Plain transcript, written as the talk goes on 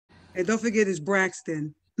And don't forget it's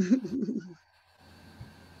Braxton.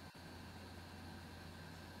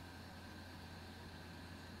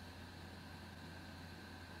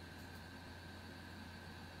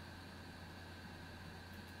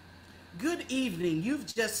 Good evening. You've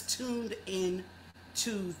just tuned in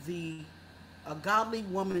to the A Godly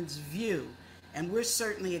Woman's View, and we're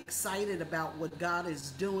certainly excited about what God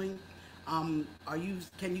is doing. Can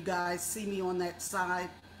you guys see me on that side?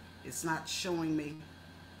 It's not showing me.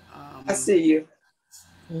 I see you.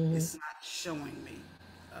 It's not showing me.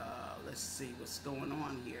 Let's see what's going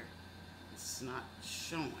on here. It's not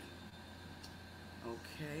showing.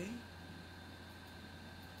 Okay.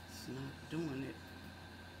 It's not doing it.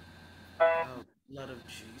 Oh, blood of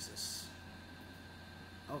Jesus.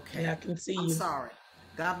 Okay. Yeah, I can see I'm you. sorry.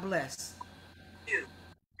 God bless.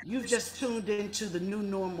 You've just tuned into the new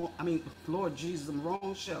normal. I mean, Lord Jesus, the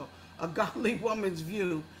wrong show. A Godly Woman's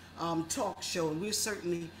View talk show. And we're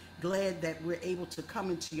certainly glad that we're able to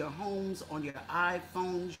come into your homes on your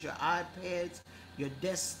iPhones, your iPads, your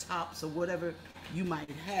desktops, or whatever you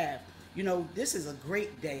might have. You know, this is a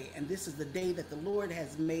great day, and this is the day that the Lord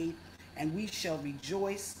has made, and we shall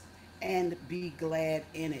rejoice and be glad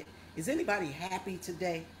in it. Is anybody happy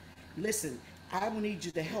today? Listen, I will need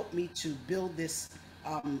you to help me to build this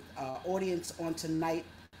audience on tonight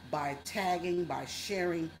by tagging, by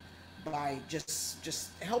sharing, by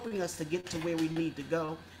just helping us to get to where we need to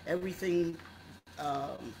go. Everything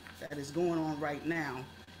that is going on right now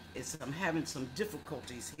is I'm having some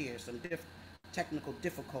difficulties here, some technical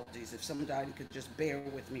difficulties. If somebody could just bear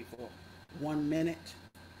with me for 1 minute.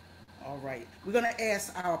 All right. We're going to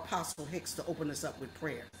ask our Apostle Hicks to open us up with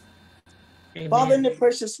prayer. Amen. Father, in the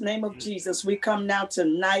precious name of Jesus, we come now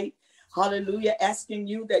tonight. Hallelujah, asking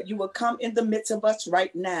you that you will come in the midst of us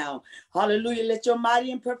right now. Hallelujah, let your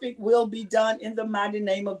mighty and perfect will be done in the mighty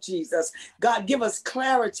name of Jesus. God, give us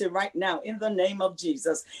clarity right now in the name of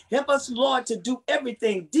Jesus. Help us, Lord, to do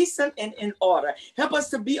everything decent and in order. Help us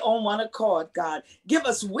to be on one accord, God. Give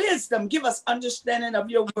us wisdom, give us understanding of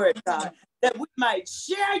your word, God, that we might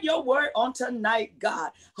share your word on tonight,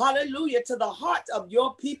 God. Hallelujah, to the heart of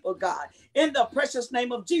your people, God. In the precious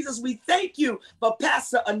name of Jesus, we thank you for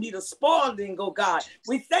Pastor Anita Spaulding, oh God.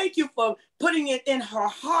 We thank you for putting it in her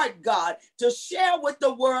heart, God, to share with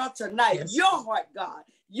the world tonight. Yes. Your heart, God,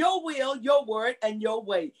 your will, your word, and your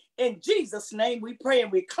way. In Jesus' name we pray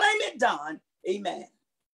and we claim it done. Amen.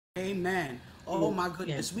 Amen. Oh my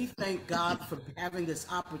goodness. Yes. We thank God for having this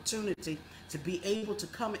opportunity to be able to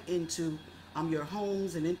come into your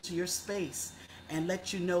homes and into your space and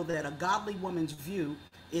let you know that A Godly Woman's View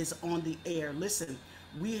is on the air. Listen,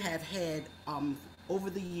 we have had over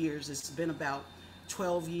the years, it's been about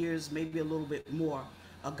 12 years, maybe a little bit more.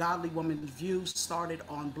 A Godly Woman's View started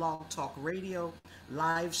on Blog Talk Radio,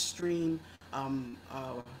 live stream,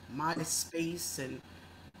 MySpace, and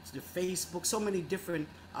the Facebook, so many different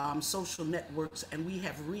social networks, and we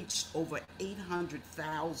have reached over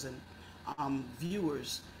 800,000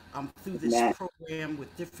 viewers through this program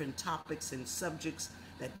with different topics and subjects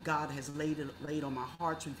that God has laid on my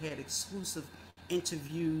heart. We've had exclusive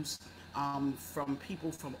interviews from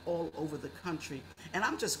people from all over the country, and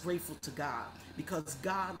I'm just grateful to God because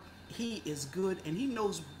God, he is good and he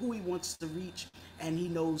knows who he wants to reach and he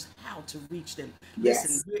knows how to reach them. Yes.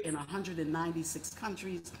 Listen, we're in 196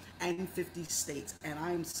 countries and 50 states, and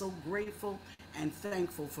I am so grateful and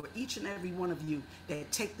thankful for each and every one of you that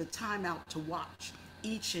take the time out to watch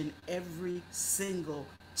each and every single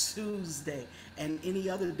Tuesday and any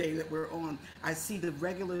other day that we're on. I see the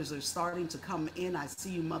regulars are starting to come in. I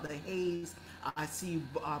see you, Mother Hayes. I see you,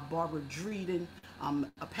 Barbara Dreden,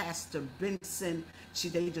 Pastor Benson.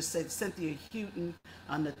 They just said Cynthia Houghton,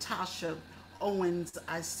 Natasha Owens.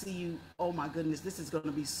 I see you. Oh my goodness, this is going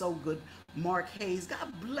to be so good. Mark Hayes, God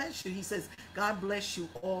bless you. He says, God bless you,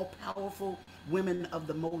 all powerful women of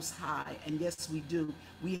the Most High. And yes, we do.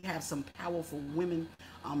 We have some powerful women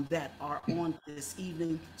that are on this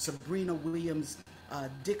evening. Sabrina Williams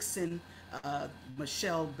Dixon,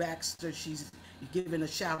 Michelle Baxter, she's giving a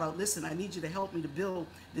shout out. Listen, I need you to help me to build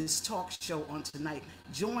this talk show on tonight.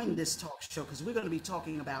 Join this talk show because we're going to be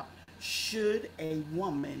talking about, should a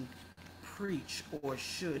woman preach or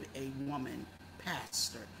should a woman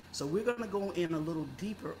pastor? So we're going to go in a little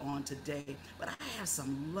deeper on today, but I have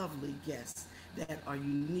some lovely guests that are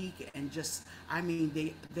unique and just, I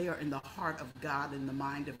mean, they are in the heart of God, in the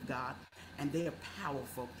mind of God, and they are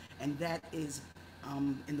powerful. And that is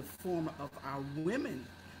in the form of our women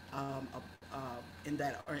in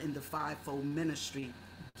that are in the fivefold ministry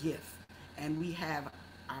gift. And we have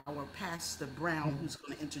our Pastor Brown, who's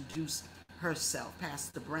going to introduce herself.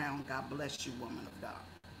 Pastor Brown, God bless you, woman of God.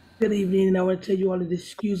 Good evening, and I want to tell you all to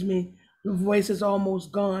excuse me. The voice is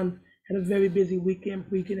almost gone. Had a very busy weekend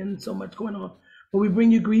preaching and so much going on. But we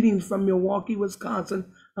bring you greetings from Milwaukee, Wisconsin.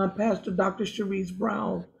 I'm Pastor Dr. Charisse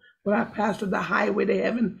Brown, where I pastor the Highway to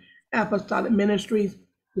Heaven Apostolic Ministries.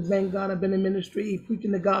 We thank God I've been in ministry,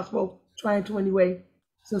 preaching the gospel, trying to anyway,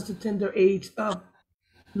 since the tender age of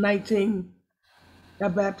 19.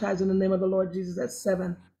 Got baptized in the name of the Lord Jesus at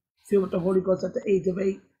 7, filled with the Holy Ghost at the age of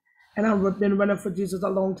 8. And I've been running for Jesus a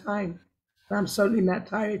long time. I'm certainly not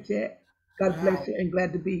tired yet. God bless you and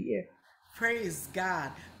glad to be here. Praise God.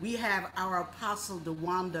 We have our Apostle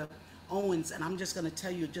DeWanda Owens, and I'm just going to tell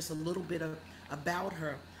you just a little bit about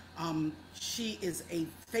her. She is a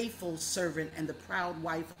faithful servant and the proud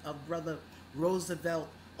wife of Brother Roosevelt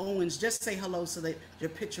Owens. Just say hello so that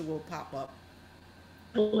your picture will pop up.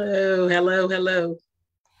 Hello, hello, hello.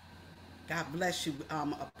 God bless you,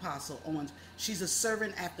 Apostle Owens. She's a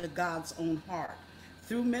servant after God's own heart.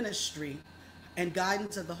 Through ministry and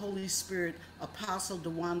guidance of the Holy Spirit, Apostle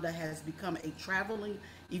DeWanda has become a traveling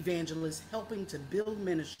evangelist, helping to build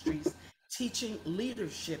ministries, teaching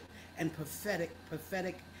leadership and prophetic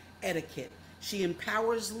etiquette. She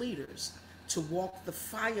empowers leaders to walk the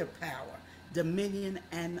firepower, dominion,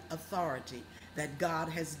 and authority that God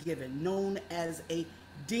has given, known as a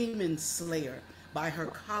demon slayer by her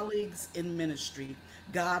colleagues in ministry.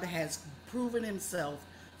 God has proven himself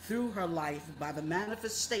through her life by the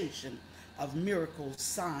manifestation of miracles,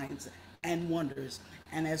 signs, and wonders.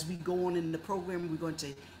 And as we go on in the program, we're going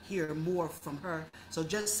to hear more from her. So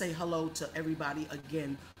just say hello to everybody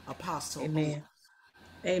again, Apostle. Amen.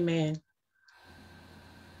 Amen.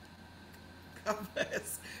 God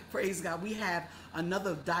bless. Praise God. We have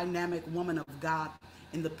another dynamic woman of God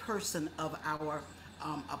in the person of our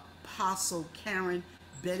Apostle Karen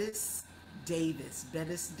Bettis-Davis.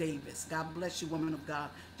 Bettis-Davis. God bless you, woman of God.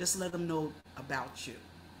 Just let them know about you.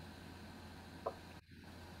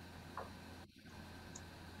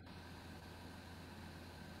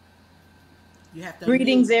 You have to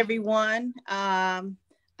Greetings, unmute. everyone. I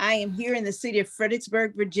am here in the city of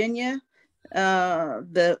Fredericksburg, Virginia,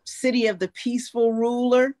 the city of the peaceful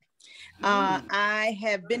ruler. I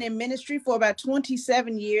have been in ministry for about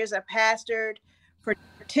 27 years. I pastored for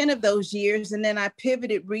 10 of those years, and then I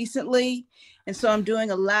pivoted recently. And so I'm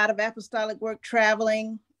doing a lot of apostolic work,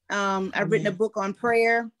 traveling. I've written a book on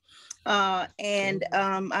prayer. And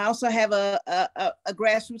I also have a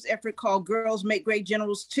grassroots effort called Girls Make Great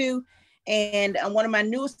Generals Too. And one of my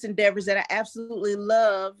newest endeavors that I absolutely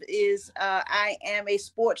love is I am a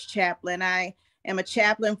sports chaplain. I am a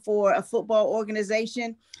chaplain for a football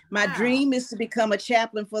organization. My dream is to become a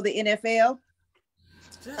chaplain for the NFL.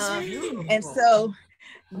 And so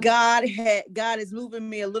God is moving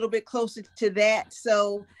me a little bit closer to that.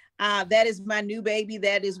 So that is my new baby.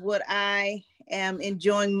 That is what I am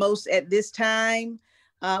enjoying most at this time.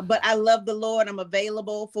 But I love the Lord. I'm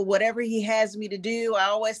available for whatever he has me to do. I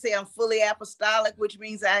always say I'm fully apostolic, which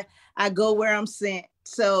means I go where I'm sent.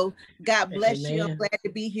 So God bless you. I'm glad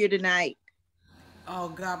to be here tonight. Oh,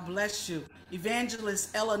 God bless you.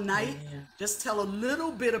 Evangelist Ella Knight, just tell a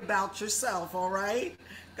little bit about yourself, all right?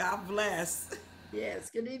 God bless. Yes,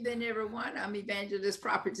 good evening, everyone. I'm Evangelist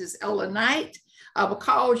Prophetess Ella Knight. I was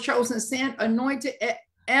called, chosen, sent, anointed,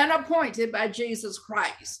 and appointed by Jesus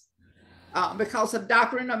Christ. Because of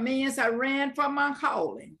doctrine of men, I ran from my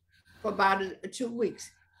calling for about 2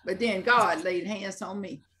 weeks. But then God laid hands on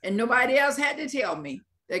me. And nobody else had to tell me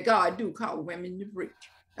that God do call women to preach.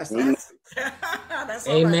 That's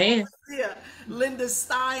Amen. Yeah, Linda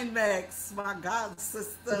Steinmetz, my God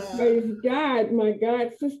sister. Praise God, my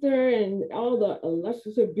God sister, and all the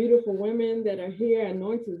illustrious, beautiful women that are here,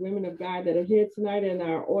 anointed women of God that are here tonight in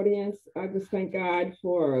our audience. I just thank God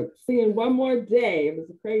for seeing one more day. It was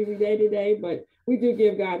a crazy day today, but we do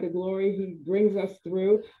give God the glory. He brings us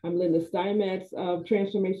through. I'm Linda Steinmetz of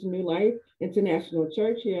Transformation New Life International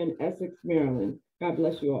Church here in Essex, Maryland. God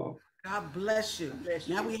bless you all. God bless you.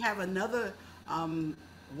 Now we have another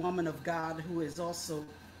woman of God who is also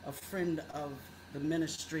a friend of the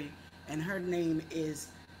ministry, and her name is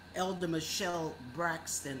Elder Michelle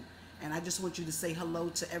Braxton. And I just want you to say hello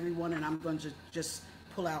to everyone, and I'm going to just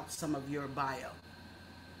pull out some of your bio.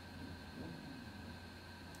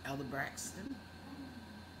 Elder Braxton.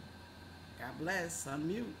 God bless.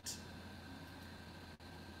 Unmute.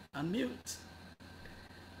 Unmute.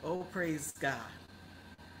 Oh, praise God.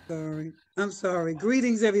 I'm sorry.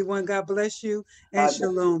 Greetings, everyone. God bless you and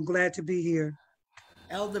shalom. Glad to be here.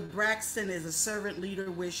 Elder Braxton is a servant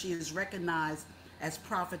leader where she is recognized as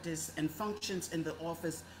prophetess and functions in the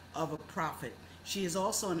office of a prophet. She is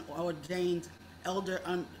also an ordained elder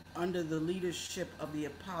under the leadership of the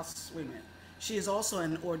apostle women. She is also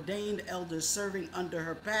an ordained elder serving under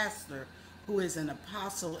her pastor, who is an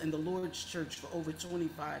apostle in the Lord's Church for over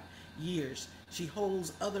 25 years. She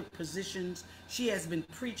holds other positions. She has been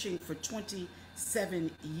preaching for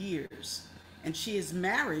 27 years. And she is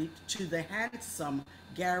married to the handsome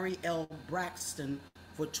Gary L. Braxton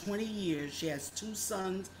for 20 years. She has 2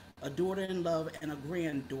 sons, a daughter-in-law, and a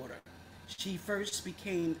granddaughter. She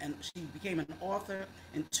became an author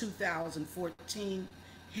in 2014.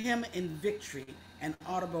 Him in Victory, an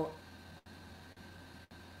audible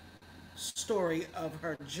story of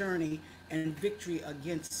her journey and victory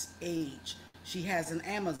against age. She has an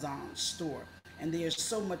Amazon store, and there's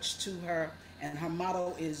so much to her, and her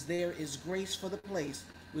motto is, "There is grace for the place,"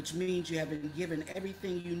 which means you have been given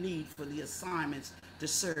everything you need for the assignments to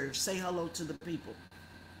serve. Say hello to the people.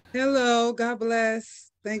 Hello, God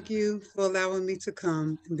bless. Thank you for allowing me to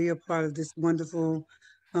come and be a part of this wonderful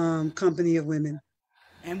company of women.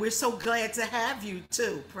 And we're so glad to have you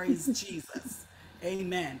too. Praise Jesus.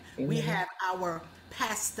 Amen. We have our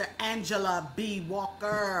Pastor Angela B.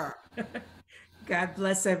 Walker. God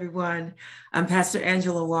bless everyone. I'm Pastor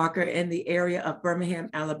Angela Walker in the area of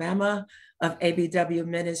Birmingham, Alabama, of ABW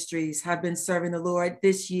Ministries. Have been serving the Lord.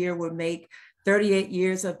 This year will make 38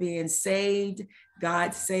 years of being saved.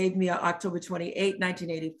 God saved me on October 28,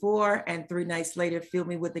 1984, and 3 nights later filled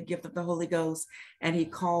me with the gift of the Holy Ghost, and he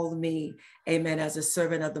called me, amen, as a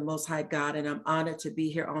servant of the Most High God, and I'm honored to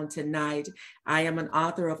be here on tonight. I am an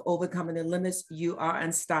author of Overcoming the Limits. You are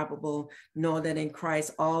unstoppable, knowing that in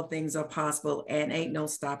Christ all things are possible, and ain't no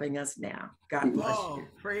stopping us now. God bless you.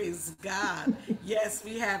 Praise God. Yes,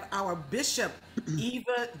 we have our Bishop,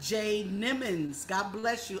 Eva J. Nemons. God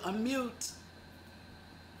bless you. Unmute.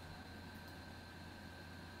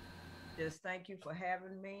 Just thank you for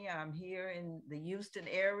having me. I'm here in the Houston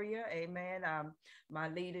area. Amen. My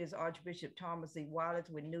leader is Archbishop Thomas E. Wallace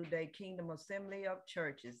with New Day Kingdom Assembly of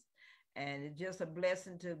Churches. And it's just a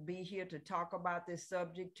blessing to be here to talk about this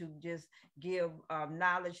subject, to just give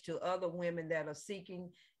knowledge to other women that are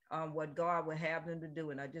seeking what God will have them to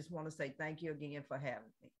do. And I just want to say thank you again for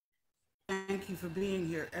having me. Thank you for being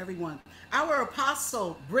here, everyone. Our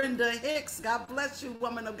Apostle Brenda Hicks. God bless you,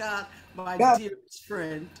 woman of God, my dearest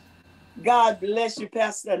friend. God bless you,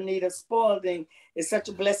 Pastor Anita Spaulding. It's such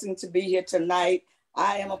a blessing to be here tonight.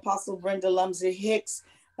 I am Apostle Brenda Lumsey Hicks,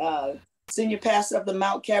 Senior Pastor of the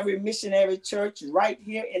Mount Calvary Missionary Church right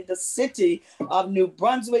here in the city of New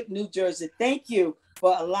Brunswick, New Jersey. Thank you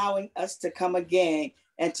for allowing us to come again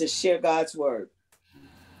and to share God's word.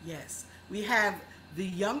 Yes, we have the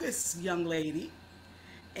youngest young lady,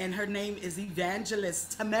 and her name is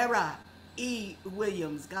Evangelist Tamara E.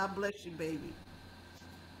 Williams. God bless you, baby.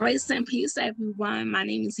 Grace and peace, everyone. My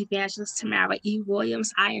name is Evangelist Tamara E.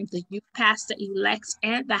 Williams. I am the youth pastor elect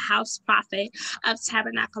and the house prophet of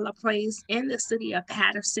Tabernacle of Praise in the city of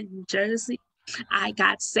Paterson, New Jersey. I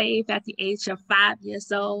got saved at the age of 5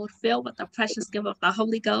 years old, filled with the precious gift of the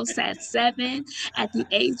Holy Ghost at 7. At the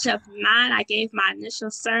age of 9, I gave my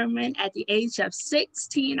initial sermon. At the age of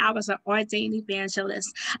 16, I was an ordained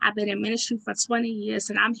evangelist. I've been in ministry for 20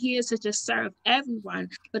 years, and I'm here to just serve everyone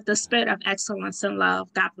with the spirit of excellence and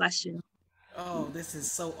love. God bless you. Oh, this is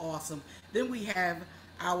so awesome. Then we have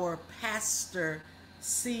our Pastor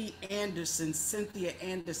C. Anderson, Cynthia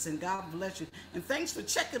Anderson. God bless you. And thanks for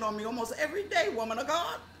checking on me almost every day, woman of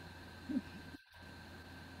God.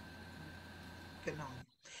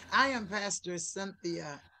 I am Pastor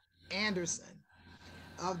Cynthia Anderson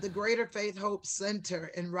of the Greater Faith Hope Center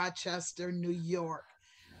in Rochester, New York.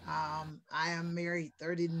 I am married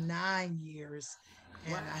 39 years,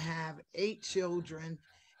 and I have 8 children,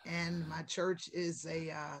 and my church is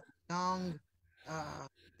a young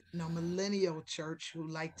millennial church who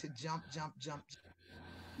like to jump.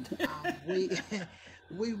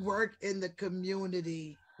 We work in the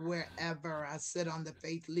community wherever. I sit on the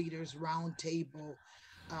Faith Leaders Roundtable.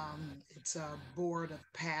 It's a board of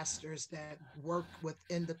pastors that work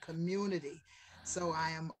within the community. So I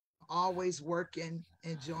am always working,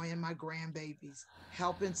 enjoying my grandbabies,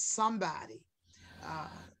 helping somebody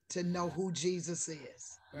to know who Jesus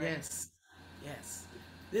is. Right? Yes.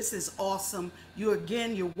 This is awesome. You're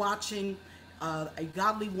watching A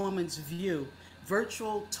Godly Woman's View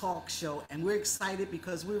virtual talk show, and we're excited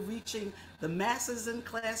because we're reaching the masses and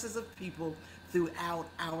classes of people throughout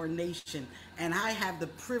our nation. And I have the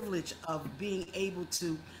privilege of being able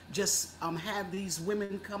to just have these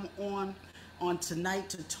women come on tonight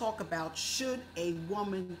to talk about, should a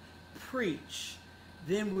woman preach?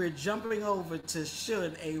 then we're jumping over to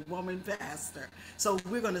should a woman pastor. So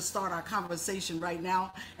we're going to start our conversation right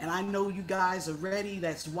now. And I know you guys are ready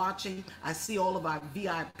that's watching. I see all of our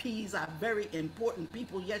VIPs, our very important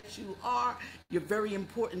people. Yes, you are. You're very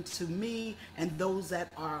important to me and those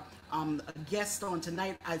that are a guest on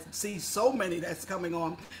tonight. I see so many that's coming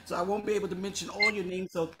on, so I won't be able to mention all your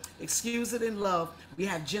names, so excuse it in love. We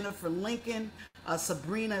have Jennifer Lincoln,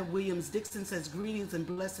 Sabrina Williams-Dixon says greetings and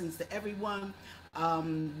blessings to everyone.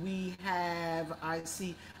 We have, I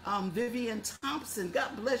see, Vivian Thompson,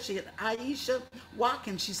 God bless you. Aisha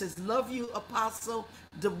Watkins, she says, love you, Apostle.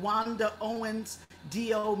 DeWanda Owens,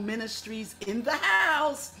 DO Ministries in the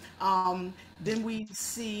house. Then we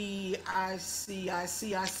see, I see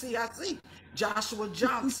Joshua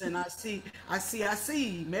Johnson. I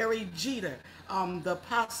see Mary Jeter, the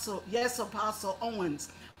Apostle, yes, Apostle Owens.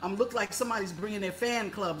 Look like somebody's bringing their fan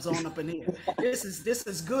clubs on up in here. This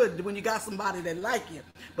is good when you got somebody that like you.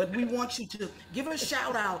 But we want you to give a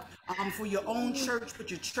shout out for your own church.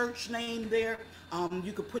 Put your church name there.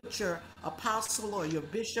 You could put your apostle or your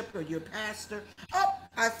bishop or your pastor. Oh,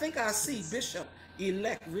 I think I see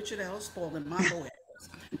Bishop-elect Richard L. Spaulding, my boy.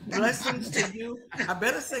 Blessings to you. I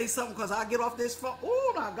better say something because I'll get off this phone.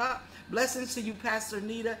 Oh my God. Blessings to you, Pastor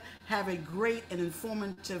Anita. Have a great and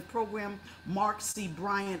informative program. Mark C.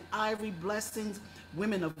 Bryant Ivory, blessings.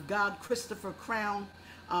 Women of God, Christopher Crown.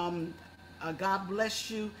 God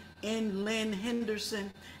bless you. N. Lynn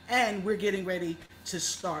Henderson. And we're getting ready to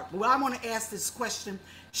start. Well, I want to ask this question.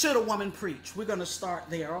 Should a woman preach? We're going to start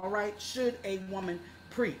there, all right? Should a woman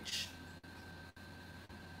preach?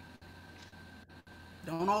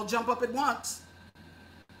 Don't all jump up at once.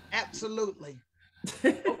 Absolutely.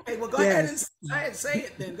 Okay, well, go ahead and say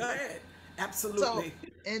it then. Go ahead. Absolutely.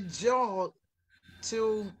 So in Joel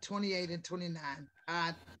 2:28 and 29,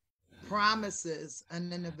 God promises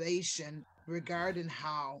an innovation regarding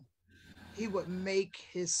how he would make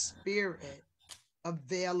his spirit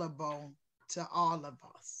available to all of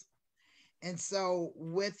us. And so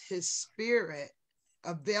with his spirit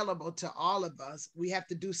available to all of us, we have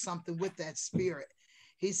to do something with that spirit.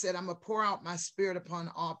 He said, I'm going to pour out my spirit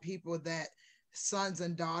upon all people that sons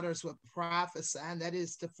and daughters would prophesy, and that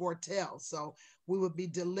is to foretell. So we would be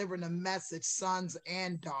delivering a message, sons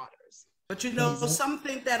and daughters. But you know, some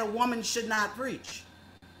think that a woman should not preach.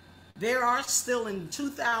 There are still in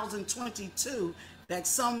 2022 that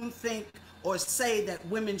some think or say that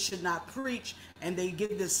women should not preach, and they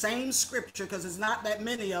give the same scripture, because it's not that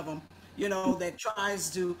many of them, you know, that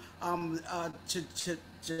tries to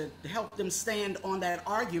help them stand on that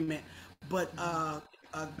argument. But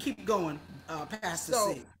keep going, Pastor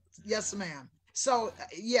C. Yes, ma'am. So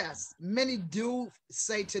yes, many do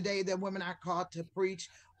say today that women are called to preach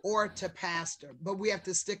or to pastor, but we have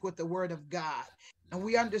to stick with the word of God. And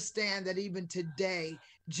we understand that even today,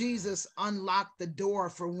 Jesus unlocked the door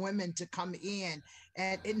for women to come in,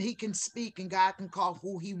 and he can speak, and God can call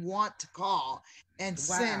who he want to call and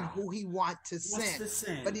send who he want to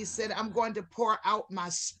send. But he said, I'm going to pour out my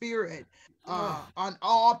spirit on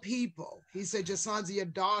all people. He said, your sons and your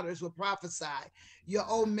daughters will prophesy. Your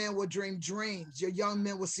old men will dream dreams. Your young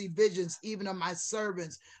men will see visions, even of my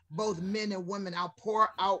servants, both men and women. I'll pour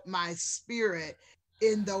out my spirit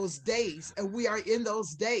in those days. And we are in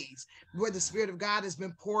those days where the Spirit of God has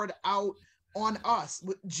been poured out on us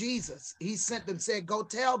with Jesus. He sent them, said, go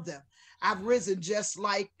tell them I've risen just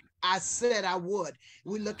like I said I would.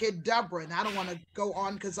 We look at Deborah, and I don't want to go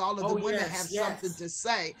on because all of the women have something to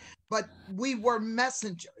say, but we were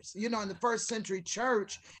messengers. You know, in the first century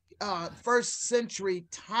church, first century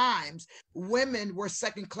times, women were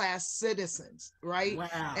second-class citizens, right?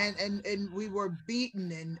 Wow. And we were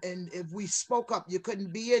beaten, and if we spoke up, you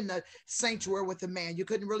couldn't be in the sanctuary with a man. You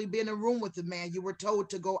couldn't really be in a room with a man. You were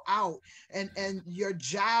told to go out, and your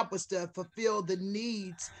job was to fulfill the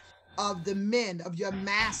needs of the men, of your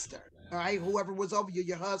master, all right, whoever was over you,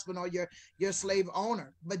 your husband or your slave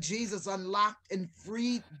owner. But Jesus unlocked and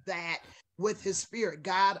freed that with his spirit.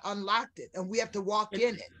 God unlocked it, and we have to walk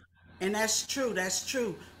in it. And that's true. That's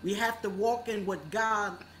true. We have to walk in what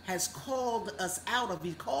God has called us out of.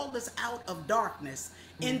 He called us out of darkness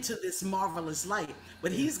into this marvelous light.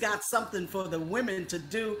 But he's got something for the women to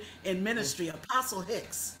do in ministry. Apostle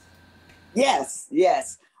Hicks. Yes.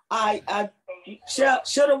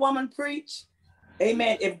 Should a woman preach?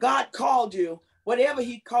 Amen. If God called you, whatever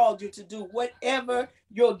he called you to do, whatever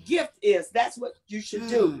your gift is, that's what you should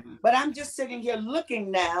do. But I'm just sitting here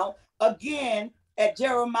looking now again at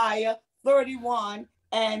Jeremiah 31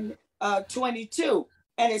 and 22.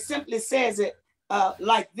 And it simply says it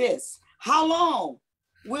like this. How long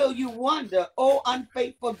will you wonder, O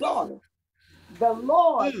unfaithful daughter? the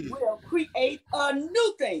Lord will create a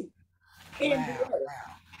new thing in the earth.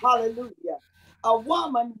 Hallelujah. A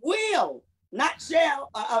woman will, not shall,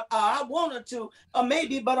 I want her to, or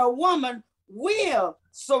maybe, but a woman will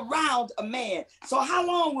surround a man. So how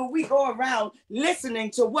long will we go around listening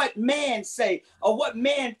to what men say or what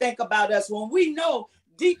men think about us when we know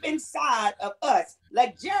deep inside of us,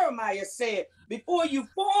 like Jeremiah said, before you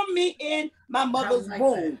formed me in my mother's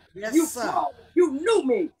womb, you knew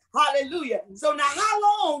me. Hallelujah. So now how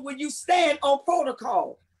long will you stand on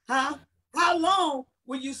protocol? Huh? How long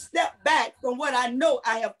will you step back from what I know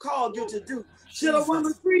I have called you to do? Should a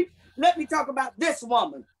woman preach? Let me talk about this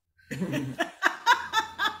woman.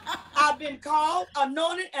 I've been called,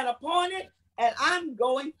 anointed, and appointed, and I'm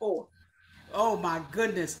going forth. Oh my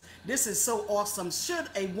goodness, this is so awesome. Should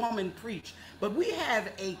a woman preach? But we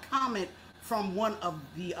have a comment from one of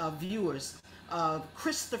the viewers,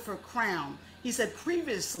 Christopher Crown. He said,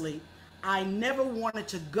 previously, I never wanted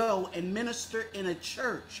to go and minister in a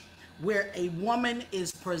church where a woman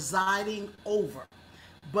is presiding over.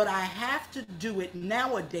 But I have to do it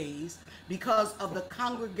nowadays because of the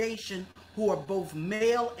congregation who are both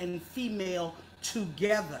male and female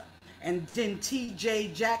together. And then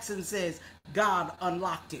TJ Jackson says, God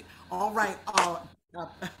unlocked it. All right,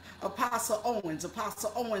 Apostle Owens,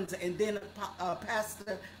 and then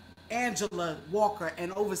Pastor Angela Walker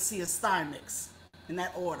and Overseer Steinmetz, in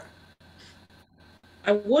that order.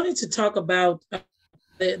 I wanted to talk about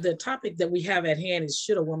the topic that we have at hand is,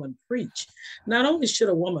 should a woman preach? Not only should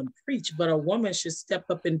a woman preach, but a woman should step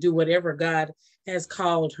up and do whatever God has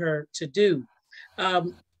called her to do.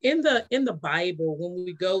 In the Bible, when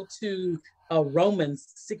we go to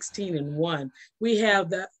Romans 16:1, we have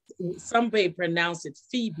that, some may pronounce it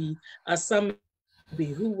Phoebe, some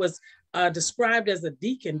who was described as a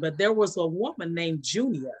deacon, but there was a woman named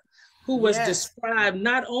Junia who was described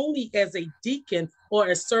not only as a deacon or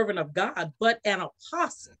a servant of God, but an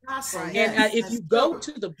apostle. And if you go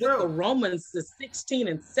to the book of Romans, the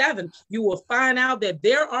 16:7, you will find out that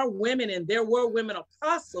there are women, and there were women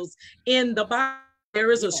apostles in the Bible.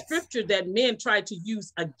 There is a scripture that men tried to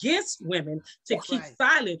use against women to keep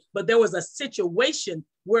silent, but there was a situation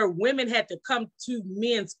where women had to come to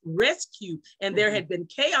men's rescue, and there had been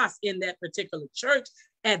chaos in that particular church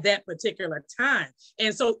at that particular time.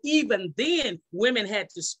 And so even then, women had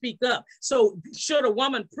to speak up. So should a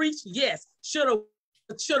woman preach? Yes. Should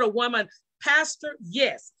a woman pastor?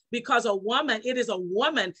 Yes. Because it is a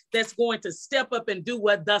woman that's going to step up and do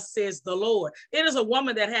what thus says the Lord. It is a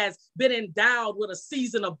woman that has been endowed with a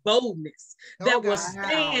season of boldness that will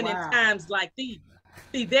stand in times like these.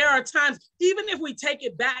 See, there are times, even if we take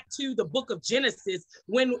it back to the book of Genesis,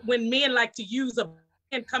 when men like to use a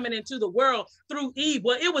man coming into the world through Eve,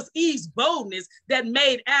 well, it was Eve's boldness that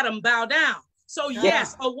made Adam bow down. So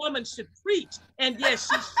yes, a woman should preach, and yes,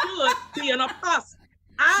 she should be an apostle.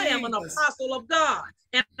 I am an apostle of God.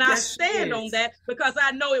 And I stand on that because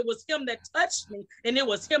I know it was him that touched me, and it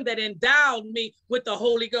was him that endowed me with the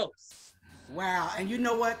Holy Ghost. Wow. And you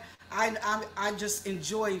know what? I just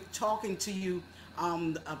enjoy talking to you,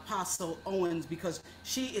 Apostle Owens, because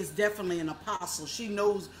she is definitely an apostle. She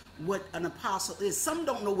knows what an apostle is. Some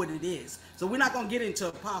don't know what it is. So we're not going to get into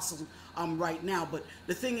apostles right now. But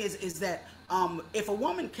the thing is that if a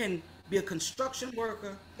woman can be a construction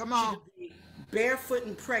worker, she could be barefoot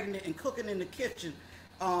and pregnant and cooking in the kitchen,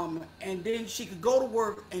 and then she could go to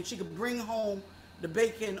work and she could bring home the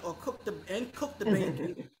bacon or cook the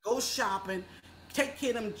bacon, go shopping, take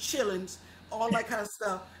care of them chillings, all that kind of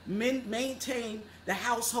stuff, maintain the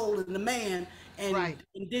household and the man, and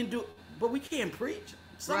then do. But we can't preach.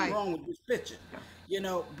 Something wrong with this picture, you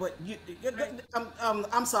know. But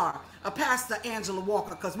I'm sorry, Pastor Angela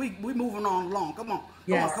Walker, because we moving on along. Come on,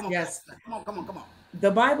 come on.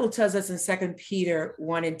 The Bible tells us in 2 Peter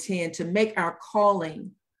 1:10 to make our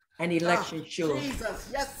calling and election sure. Jesus,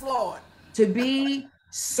 yes, Lord. To be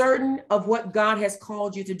certain of what God has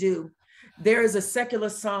called you to do. There is a secular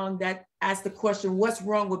song that asks the question, what's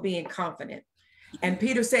wrong with being confident? And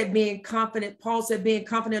Peter said, being confident, Paul said, being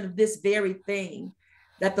confident of this very thing,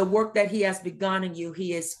 that the work that he has begun in you,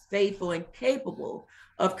 he is faithful and capable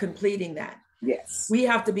of completing that. Yes. We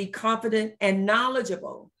have to be confident and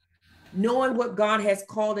knowledgeable, knowing what God has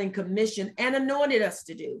called and commissioned and anointed us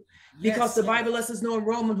to do. Because the Bible lets us know in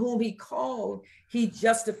Romans, whom he called, he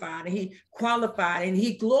justified and he qualified and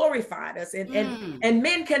he glorified us. And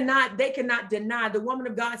men cannot deny. The woman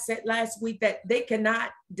of God said last week that they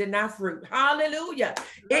cannot deny fruit. Hallelujah.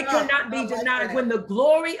 It cannot be denied when the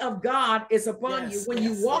glory of God is upon you, when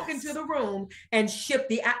you walk into the room and shift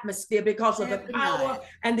the atmosphere because of the power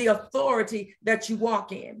and the authority that you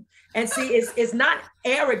walk in. And see, it's not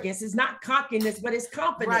arrogance, it's not cockiness, but it's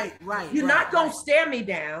confidence. You're not going to stare me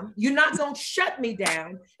down. You're not going to shut me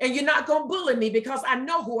down. And you're not going to bully me because I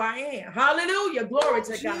know who I am. Hallelujah. Glory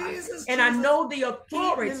to God. And I know the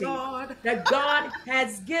authority that God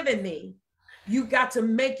has given me. You got to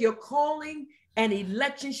make your calling and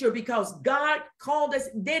election sure, because God called us,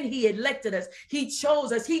 then he elected us. He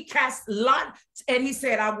chose us. He cast lots and he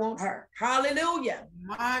said, I want her. Hallelujah.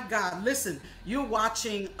 My God, listen, you're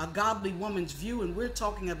watching A Godly Woman's View, and we're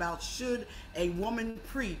talking about should a woman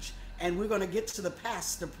preach? And we're going to get to the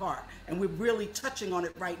pastor part, and we're really touching on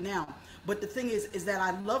it right now. But the thing is that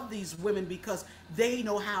I love these women because they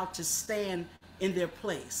know how to stand in their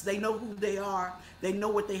place. They know who they are. They know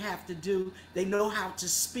what they have to do. They know how to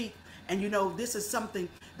speak. And you know, this is something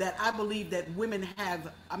that I believe that women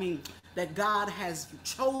have, that God has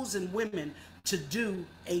chosen women to do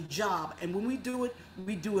a job. And when we do it,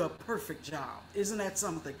 we do a perfect job. Isn't that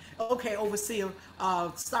something? Okay, Overseer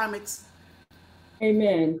Steinmetz.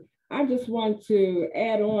 Amen. I just want to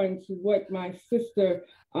add on to what my sister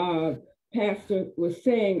pastor was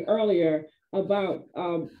saying earlier about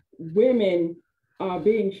women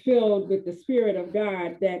being filled with the Spirit of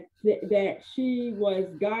God, that she was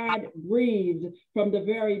God breathed from the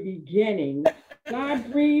very beginning.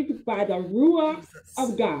 God breathed by the Ruach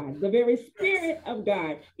of God, the very Spirit of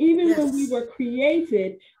God. Even when we were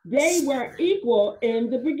created, they were equal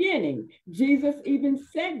in the beginning. Jesus even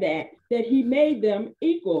said that he made them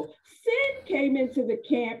equal. Sin came into the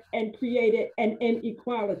camp and created an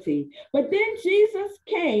inequality. But then Jesus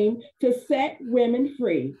came to set women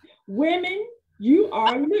free. Women, you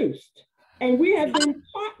are loosed. And we have been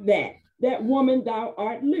taught that woman, thou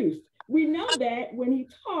art loosed. We know that when he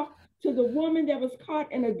talked to the woman that was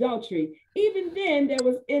caught in adultery, even then there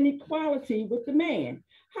was inequality with the man.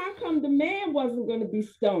 How come the man wasn't going to be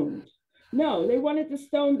stoned? No, they wanted to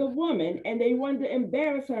stone the woman, and they wanted to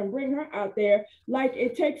embarrass her and bring her out there like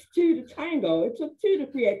it takes two to tango. It took two to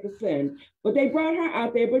create the sin, but they brought her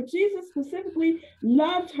out there. But Jesus specifically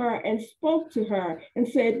loved her and spoke to her and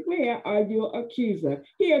said, where are your accuser?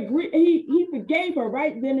 He agreed. He forgave her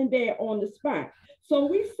right then and there on the spot. So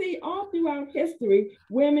we see all throughout history,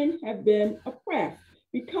 women have been oppressed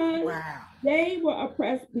because they were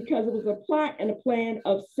oppressed because it was a plot and a plan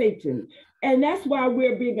of Satan. And that's why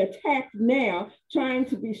we're being attacked now, trying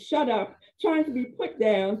to be shut up, trying to be put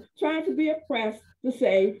down, trying to be oppressed, to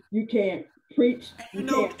say you can't preach. And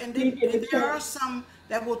there are some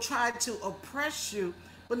that will try to oppress you.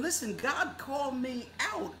 But listen, God called me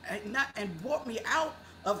out and brought me out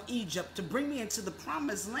of Egypt to bring me into the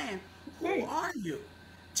promised land. Who are you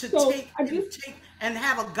to take and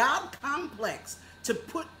have a God complex to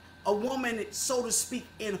put a woman, so to speak,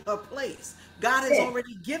 in her place? God has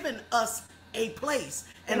already given us a place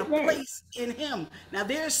and a place in him. Now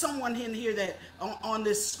there's someone in here that on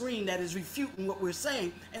this screen that is refuting what we're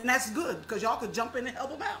saying, and that's good because y'all could jump in and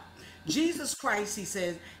help them out. Jesus Christ, he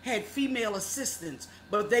says, had female assistants,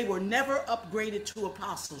 but they were never upgraded to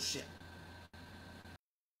apostleship.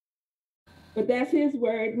 But that's his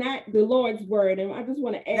word, not the Lord's word. And I just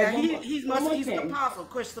want to add he's an apostle,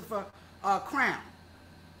 Christopher Crown.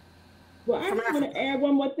 Well, I just want to add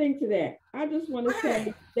one more thing to that. I just want to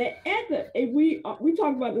say that we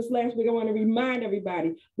talked about this last week. I want to remind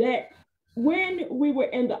everybody that when we were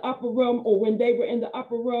in the upper room, or when they were in the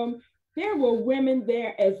upper room, there were women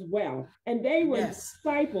there as well. And they were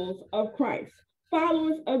disciples of Christ,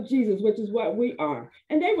 followers of Jesus, which is what we are.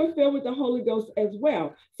 And they were filled with the Holy Ghost as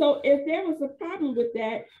well. So if there was a problem with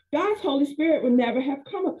that, God's Holy Spirit would never have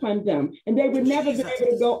come upon them, and they would never be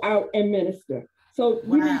able to go out and minister. So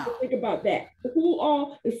we need to think about that. Who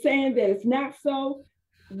all is saying that it's not so?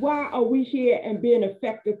 Why are we here and being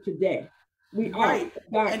effective today? We are.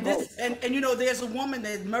 And you know, there's a woman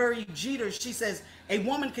that Murray Jeter, she says, a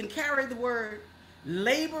woman can carry the word,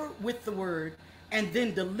 labor with the word, and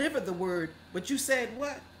then deliver the word. But you said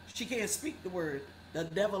what? She can't speak the word. The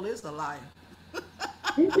devil is a liar.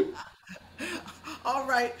 All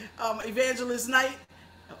right, Evangelist Knight.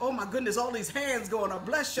 Oh my goodness, all these hands going up.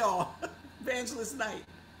 Bless y'all. Evangelist Knight.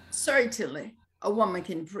 Certainly, a woman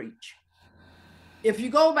can preach. If you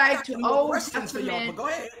go back to Old Testament, go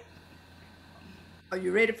ahead. Are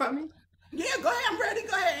you ready for me? Yeah, go ahead. I'm ready.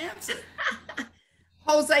 Go ahead, answer.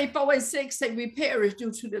 Hosea 4:6 say we perish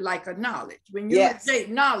due to the lack of knowledge. When you reject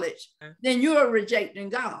knowledge, then you are rejecting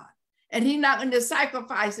God. And he's not going to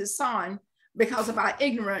sacrifice his son because of our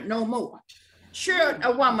ignorance no more. Should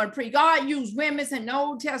a woman preach? God used women in the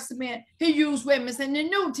Old Testament. He used women in the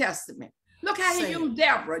New Testament. Look how he used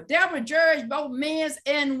Deborah. Deborah judged both men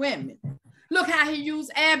and women. Look how he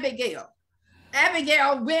used Abigail.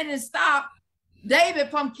 Abigail went and stopped David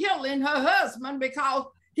from killing her husband because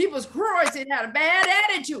he was cruel and had a bad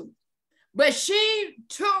attitude. But she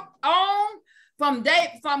took on from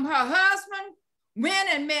her husband, went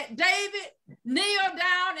and met David, kneeled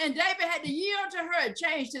down, and David had to yield to her and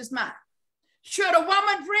changed his mind. Should a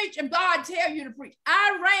woman preach if God tell you to preach?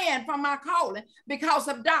 I ran from my calling because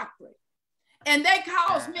of doctrine. And they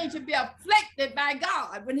caused me to be afflicted by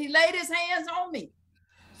God when he laid his hands on me.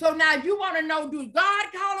 So now you want to know, do God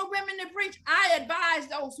call a women to preach? I advise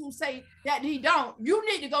those who say that he don't. You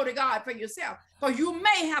need to go to God for yourself, because you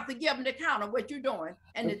may have to give him the account of what you're doing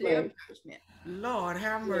in the day of judgment. Lord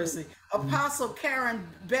have mercy. Apostle Karen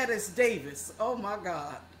Bettis-Davis. Oh my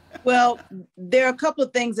God. Well, there are a couple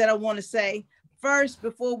of things that I want to say. First,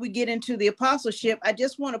 before we get into the apostleship, I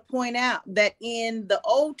just want to point out that in the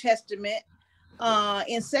Old Testament,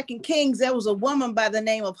 in 2 Kings, there was a woman by the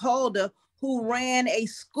name of Huldah who ran a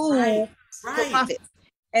school for prophets.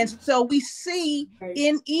 And so we see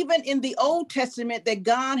even in the Old Testament that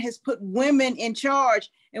God has put women in charge.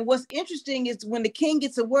 And what's interesting is when the king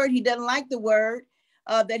gets a word, he doesn't like the word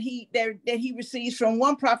that he receives from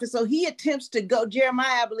one prophet. So he attempts to go,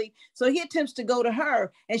 Jeremiah, I believe. So he attempts to go to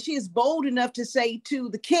her, and she is bold enough to say to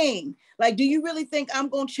the king, like, do you really think I'm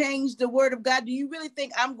going to change the word of God? Do you really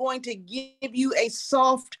think I'm going to give you a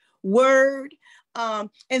soft word?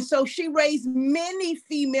 And so she raised many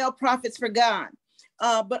female prophets for God.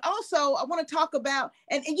 But also I want to talk about,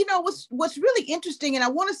 and you know, what's really interesting, and I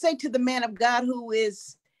want to say to the man of God who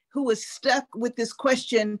is stuck with this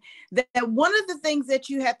question, that one of the things that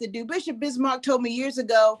you have to do, Bishop Bismarck told me years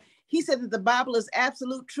ago, he said that the Bible is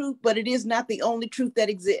absolute truth, but it is not the only truth that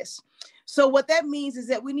exists. So what that means is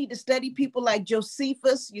that we need to study people like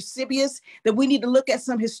Josephus, Eusebius, that we need to look at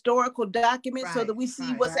some historical documents so that we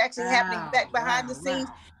see what's actually happening back behind the scenes.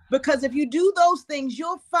 Because if you do those things,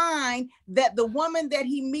 you'll find that the woman that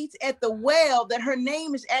he meets at the well, that her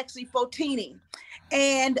name is actually Fotini.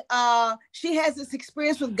 And she has this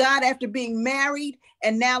experience with God after being married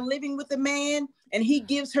and now living with a man. And he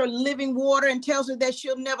gives her living water and tells her that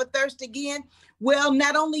she'll never thirst again. Well,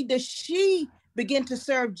 not only does she begin to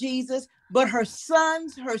serve Jesus, but her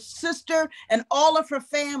sons, her sister, and all of her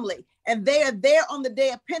family. And they are there on the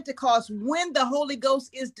day of Pentecost when the Holy Ghost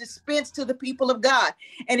is dispensed to the people of God.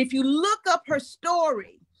 And if you look up her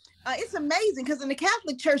story, it's amazing, because in the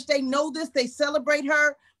Catholic Church, they know this, they celebrate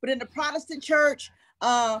her. But in the Protestant church,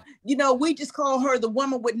 you know, we just call her the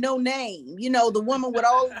woman with no name, you know, the woman with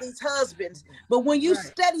all of these husbands. But when you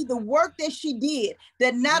study the work that she did,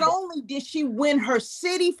 that not only did she win her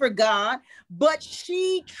city for God, but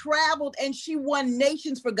she traveled and she won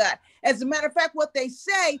nations for God. As a matter of fact, what they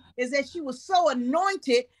say is that she was so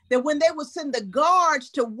anointed that when they would send the guards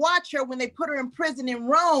to watch her when they put her in prison in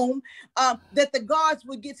Rome, that the guards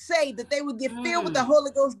would get saved, that they would get filled with the Holy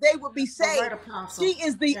Ghost, they would be saved. She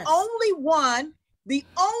is the only one, the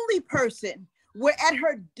only person where at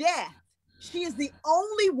her death, she is the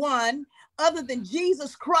only one other than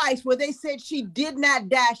Jesus Christ where they said she did not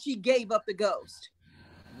die, she gave up the ghost.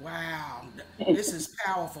 Wow, this is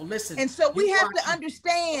powerful. Listen. And so we have to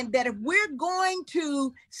understand that if we're going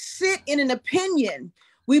to sit in an opinion,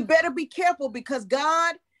 we better be careful, because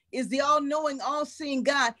God is the all-knowing, all-seeing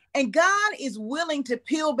God. And God is willing to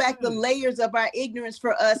peel back the layers of our ignorance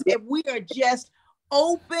for us if we are just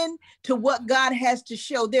open to what God has to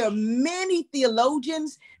show. There are many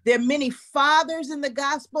theologians, there are many fathers in the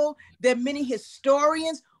gospel, there are many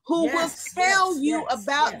historians who will tell you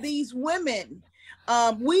about these women.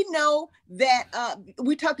 We know that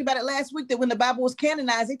we talked about it last week, that when the Bible was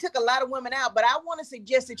canonized, they took a lot of women out. But I want to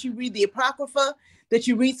suggest that you read the Apocrypha, that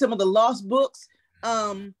you read some of the lost books.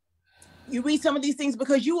 You read some of these things,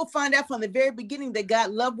 because you will find out from the very beginning that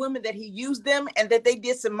God loved women, that he used them, and that they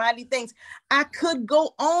did some mighty things. I could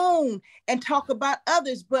go on and talk about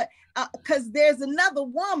others, but because there's another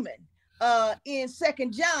woman in 2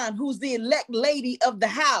 John who's the elect lady of the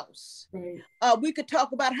house. We could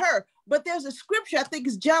talk about her. But there's a scripture, I think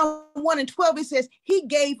it's John 1:12. It says, he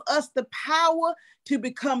gave us the power to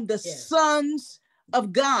become the sons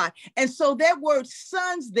of God. And so that word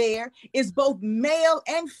sons there is both male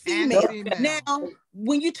and female. Now,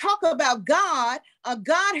 when you talk about God,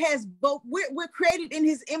 God has both, we're created in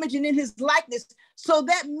his image and in his likeness. So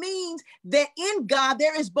that means that in God,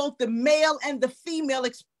 there is both the male and the female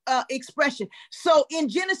expression. So in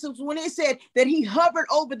Genesis, when it said that he hovered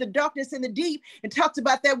over the darkness and the deep, and talks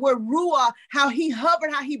about that word ruah, how he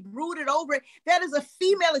hovered, how he brooded over it, that is a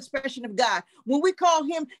female expression of God. When we call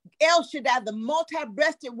him El Shaddai, the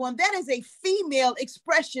multi-breasted one, that is a female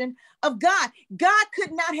expression of God. God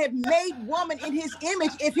could not have made woman in his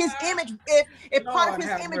image if his image, if part of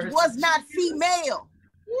his image was not female.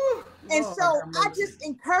 And so I just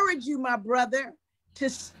encourage you, my brother, to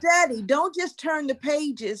study. Don't just turn the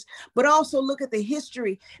pages, but also look at the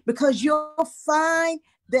history, because you'll find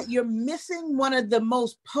that you're missing one of the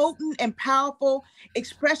most potent and powerful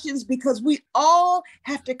expressions, because we all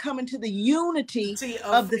have to come into the unity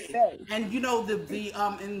of the faith. And you know,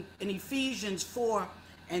 in Ephesians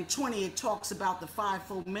 4:20, it talks about the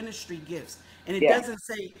fivefold ministry gifts, and it doesn't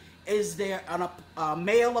say, is there a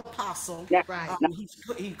male apostle? Right.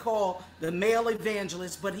 He called the male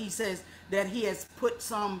evangelist, but he says that he has put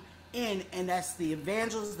some in, and that's the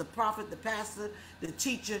evangelist, the prophet, the pastor, the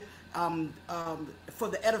teacher, for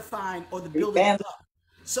the edifying or the building up.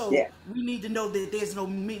 So we need to know that there's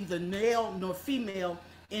neither male nor female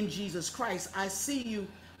in Jesus Christ. I see you,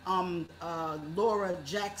 Laura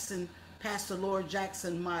Jackson, Pastor Laura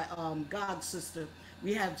Jackson, my God sister.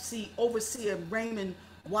 We have Overseer Raymond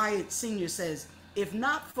Wyatt Sr. says, if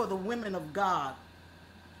not for the women of God,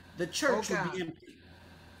 the church would be empty.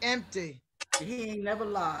 Empty. He ain't never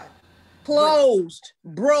lied. Closed,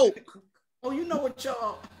 broke. Oh, you know what,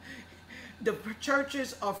 y'all? The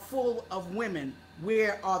churches are full of women.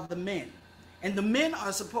 Where are the men? And the men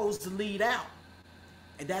are supposed to lead out.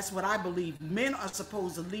 And that's what I believe. Men are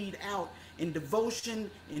supposed to lead out in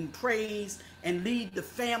devotion, in praise, and lead the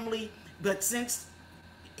family. But since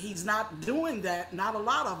he's not doing that, not a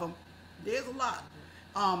lot of them, there's a lot,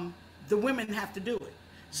 the women have to do it.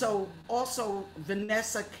 So also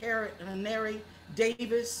Vanessa Canary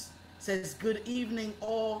Davis says, good evening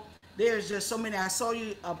all. There's just so many. I saw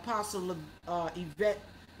you, Apostle Yvette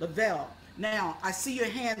Lavelle. Now I see your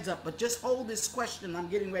hands up, but just hold this question I'm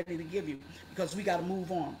getting ready to give you, because we got to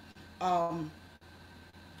move on.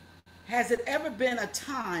 Has it ever been a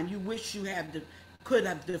time you wish you could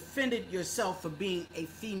have defended yourself for being a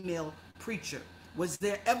female preacher? Was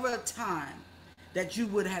there ever a time that you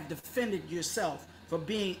would have defended yourself for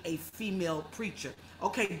being a female preacher?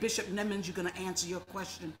 Okay, Bishop Nemons, you're going to answer your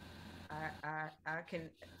question. I can.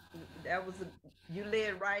 That was you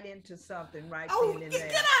led right into something right then and there.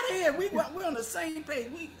 Get out of here. We're on the same page.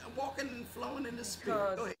 We are walking and flowing in the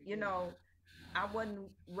spirit. Because, you know, I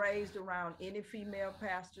wasn't raised around any female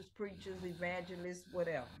pastors, preachers, evangelists,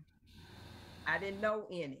 whatever. I didn't know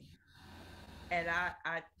any. And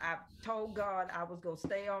I told God I was going to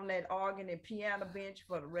stay on that organ and piano bench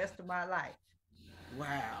for the rest of my life.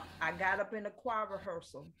 Wow. I got up in a choir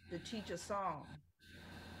rehearsal to teach a song.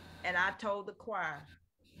 And I told the choir,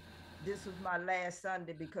 this was my last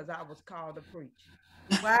Sunday because I was called to preach.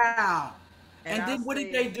 Wow. And then what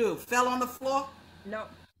did they do? Fell on the floor? No,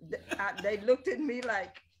 they looked at me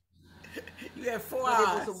like, you had 4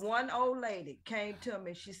 eyes. It was one old lady came to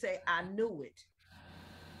me. She said, I knew it.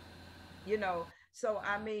 You know, so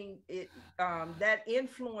I mean, that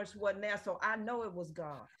influence wasn't there. So I know it was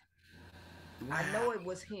God. Wow. I know it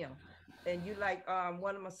was him. And you like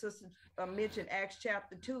one of my sisters mentioned Acts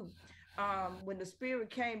chapter 2. When the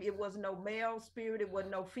spirit came, it was no male spirit, it was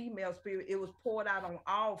no female spirit. It was poured out on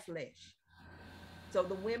all flesh. So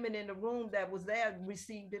the women in the room that was there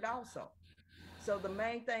received it also. So the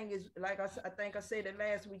main thing is, like I think I said it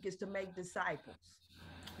last week, is to make disciples.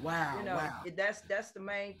 Wow. You know, wow. That's the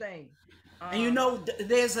main thing. And you know,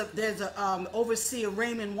 there's a Overseer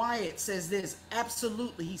Raymond Wyatt says this.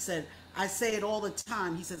 Absolutely, he said, I say it all the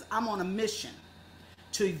time. He says, I'm on a mission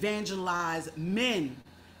to evangelize men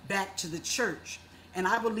back to the church. And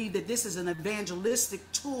I believe that this is an evangelistic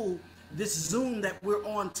tool, this Zoom that we're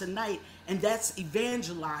on tonight, and that's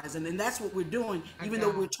evangelizing. And that's what we're doing, even though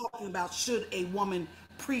we're talking about should a woman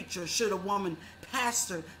preach or should a woman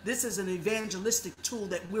pastor. This is an evangelistic tool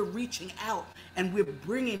that we're reaching out and we're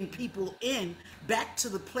bringing people in back to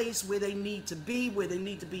the place where they need to be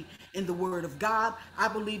in the Word of God. I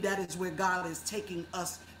believe that is where God is taking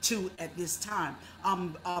us to at this time.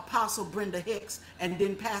 Apostle Brenda Hicks and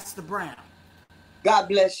then Pastor Brown. God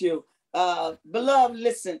bless you. Beloved,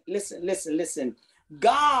 listen.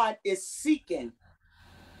 God is seeking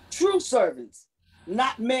true servants,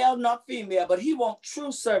 not male, not female, but he wants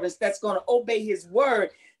true servants that's going to obey his word,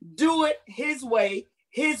 do it his way,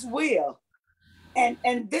 his will.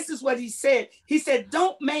 And this is what he said. He said,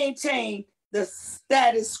 don't maintain the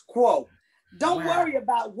status quo. Don't worry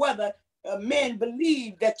about whether men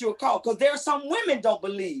believe that you're called, because there are some women don't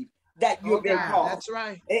believe that you've been called. That's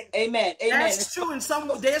right. Amen. Amen. That's true. And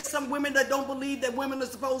there's some women that don't believe that women are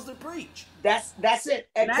supposed to preach. That's it.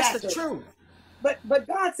 Exactly. That's the truth. But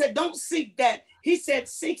God said, don't seek that. He said,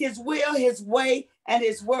 seek his will, his way, and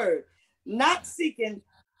his word. Not seeking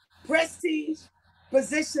prestige,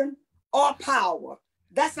 position, or power.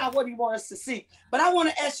 That's not what he wants us to seek. But I want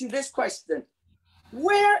to ask you this question.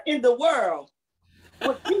 Where in the world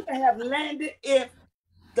would people have landed if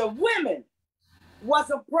the women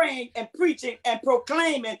wasn't praying and preaching and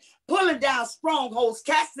proclaiming, pulling down strongholds,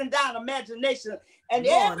 casting down imagination, and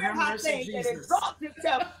every high thing that exalts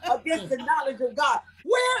itself against the knowledge of God?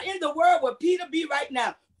 Where in the world would Peter be right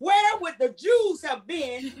now? Where would the Jews have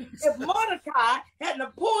been if Mordecai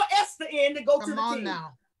hadn't pulled Esther in to go to the king? Come on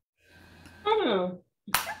now.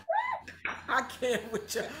 I can't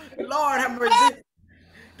with you. Lord have mercy.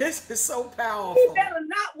 This is so powerful. We better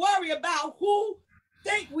not worry about who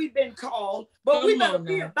think we've been called, but we better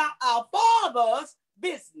be about our Father's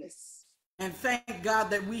business. And thank God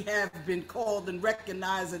that we have been called and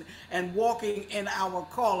recognized and walking in our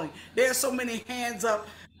calling. There's so many hands up.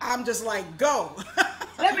 I'm just like, go.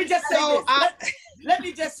 Let me just say this. Let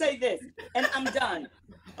me just say this, and I'm done.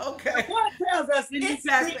 Okay. The word tells us it's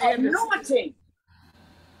the anointing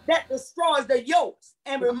that destroys the yokes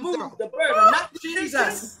and removes the burden. Not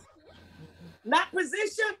Jesus. Not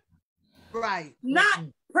position. Right. Not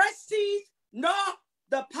prestige, nor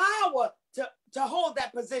the power to hold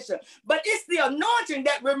that position. But it's the anointing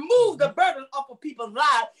that removes the burden off of people's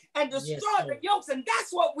lives and destroy the yokes. And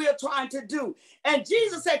that's what we're trying to do. And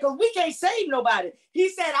Jesus said, because we can't save nobody. He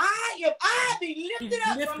said, if I be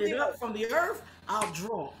lifted up from the earth, I'll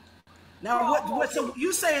draw. Now, so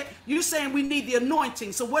you saying we need the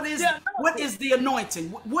anointing. So what is the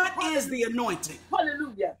anointing? What is the anointing?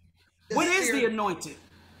 Hallelujah. What is the anointing?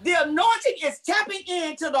 The anointing is tapping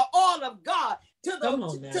into the oil of God, to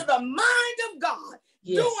the mind of God,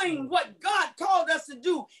 doing what God called us to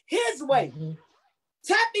do his way.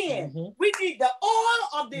 Tap in. We need the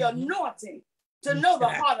oil of the anointing to know the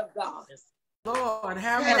heart of God. Lord,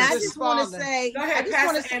 have mercy. And I just want to say, go ahead,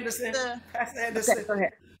 Pastor Anderson. Pastor Anderson. Okay, go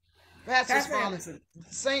ahead. Pastor Anderson.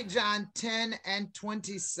 St. John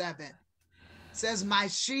 10:27 says, my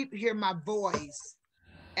sheep hear my voice,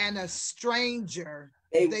 and a stranger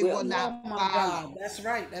they will not follow. That's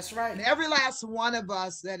right. That's right. And every last one of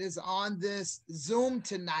us that is on this Zoom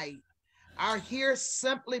tonight are here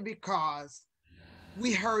simply because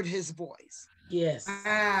we heard his voice. Yes.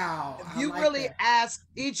 Wow. If you really ask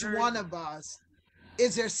each one of us,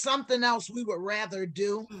 is there something else we would rather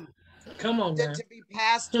do? Come on, than to be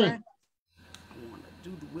pastoring? I want to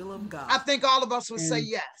do the will of God. I think all of us would say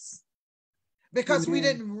yes. Because we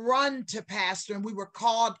didn't run to pastor, and we were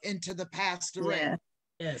called into the pastorate. Yeah.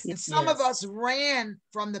 Yes. And some of us ran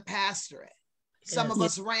from the pastorate. Some of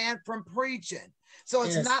us ran from preaching. So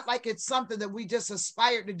it's not like it's something that we just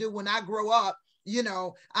aspired to do when I grow up. You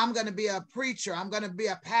know, I'm going to be a preacher. I'm going to be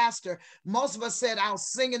a pastor. Most of us said, I'll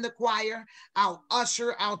sing in the choir. I'll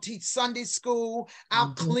usher. I'll teach Sunday school.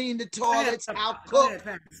 I'll clean the toilets. I'll cook.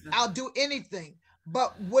 I'll do anything.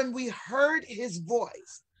 But when we heard his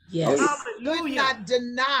voice, we could not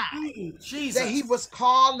deny that he was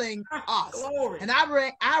calling us. And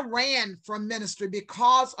I ran from ministry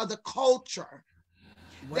because of the culture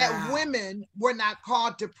that women were not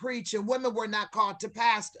called to preach and women were not called to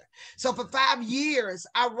pastor. So for 5 years,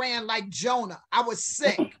 I ran like Jonah. I was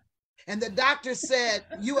sick. And the doctor said,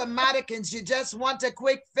 you Americans, you just want a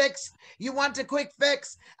quick fix. You want a quick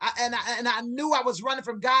fix. And I knew I was running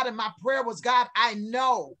from God, and my prayer was, God, I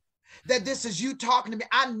know that this is you talking to me.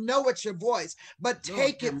 I know it's your voice, but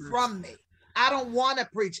take it from me. I don't want to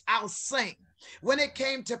preach. I'll sing. When it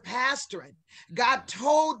came to pastoring, God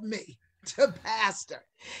told me to pastor.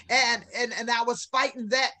 And I was fighting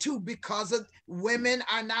that too, because of women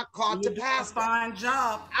are not called to pastor. Fine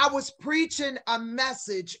job. I was preaching a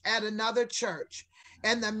message at another church,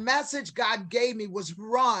 and the message God gave me was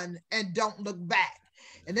run and don't look back.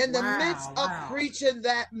 And in the midst of preaching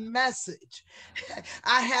that message,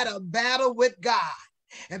 I had a battle with God.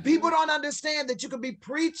 And people don't understand that you can be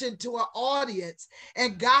preaching to an audience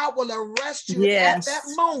and God will arrest you at that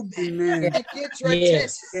moment and get your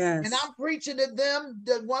attention. And I'm preaching to them.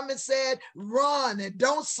 The woman said, run and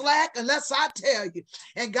don't slack unless I tell you.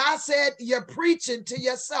 And God said, you're preaching to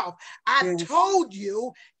yourself. I told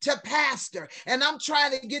you to pastor. And I'm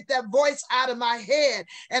trying to get that voice out of my head.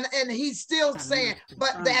 And he's still saying,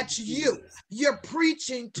 but that's you. You're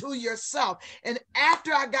preaching to yourself. And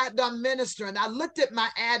after I got done ministering, I looked at my my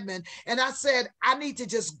admin, and I said, I need to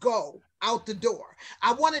just go out the door.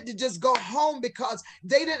 I wanted to just go home because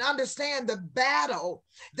they didn't understand the battle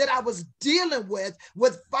that I was dealing with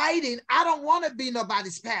fighting. I don't want to be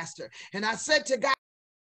nobody's pastor. And I said to God,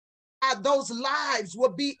 those lives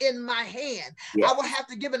will be in my hand. Yes. I will have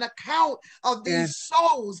to give an account of these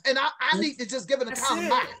souls, and I need to just give an account of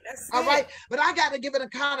mine. All right, but I got to give an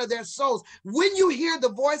account of their souls. When you hear the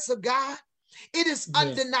voice of God, it is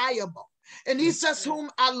undeniable. And he says, whom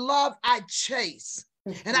I love, I chase.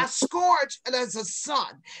 And I scourge as a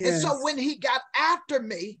son. Yes. And so when he got after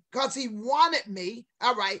me, because he wanted me,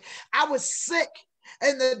 all right, I was sick.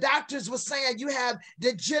 And the doctors were saying, you have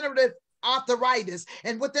degenerative arthritis,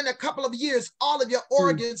 and within a couple of years, all of your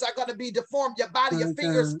organs are going to be deformed, your body, your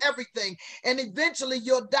fingers, everything, and eventually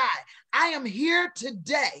you'll die. I am here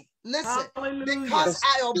today, listen, because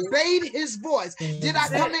I obeyed his voice. Did I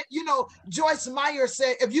come in? You know, Joyce Meyer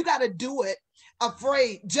said, if you got to do it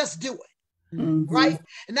afraid, just do it. Right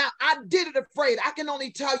now, I did it afraid. I can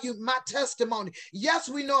only tell you my testimony. Yes,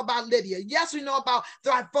 we know about Lydia. Yes, we know about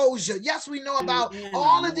Tryphosia. Yes, we know about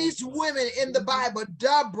all of these women in the Bible,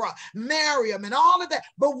 Deborah, Miriam, and all of that.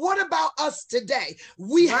 But what about us today?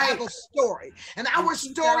 We have a story, and our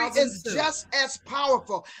story is just as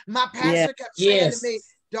powerful. My pastor kept saying to me,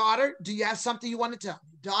 daughter, do you have something you want to tell me?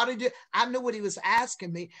 Daughter, I knew what he was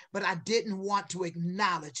asking me, but I didn't want to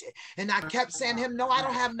acknowledge it. And I kept saying to him, no, I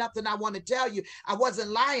don't have nothing I want to tell you. I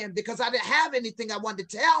wasn't lying because I didn't have anything I wanted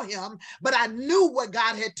to tell him, but I knew what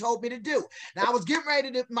God had told me to do. Now I was getting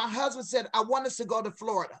ready to, my husband said, I want us to go to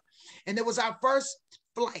Florida. And it was our first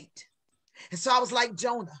flight. And so I was like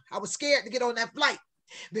Jonah. I was scared to get on that flight,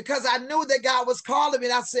 because I knew that God was calling me.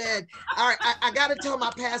 And I said, all right, I got to tell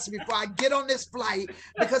my pastor before I get on this flight,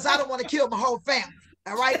 because I don't want to kill my whole family.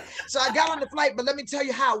 All right. So I got on the flight, but let me tell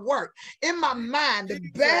you how it worked. In my mind, the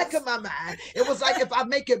back of my mind, it was like, if I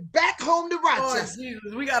make it back home to Rochester,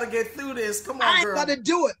 we got to get through this. Come on, I ain't going to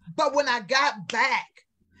do it. But when I got back,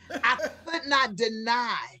 I could not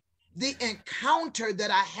deny the encounter that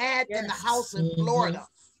I had in the house in Florida.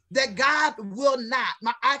 That God will not.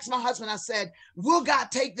 I asked my husband, I said, will God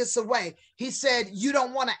take this away? He said, you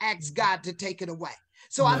don't want to ask God to take it away.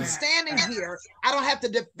 So I'm standing here. I don't have to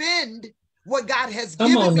defend what God has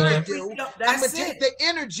given me to do. I'm going to take the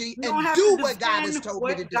energy and do what God has told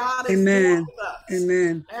me to do. Amen.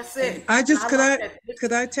 Amen. That's it. I just,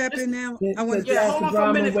 could I tap in now? I want to hold on for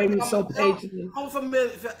a minute. Waiting so patiently. Hold on for a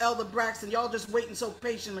minute for Elder Braxton. Y'all just waiting so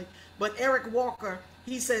patiently. But Eric Walker,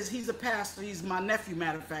 he says he's a pastor. He's my nephew,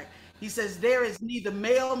 matter of fact. He says, there is neither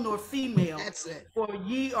male nor female, for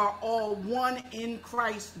ye are all one in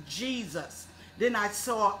Christ Jesus. Then I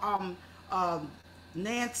saw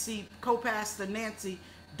Nancy, co-pastor Nancy,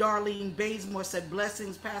 Darlene Bazemore said,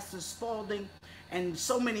 blessings, Pastor Spaulding. And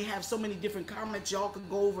so many have so many different comments. Y'all can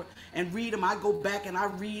go over and read them. I go back and I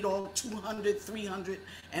read all 200, 300,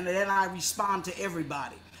 and then I respond to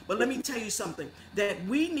everybody. But let me tell you something, that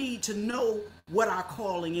we need to know what our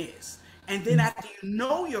calling is. And then after you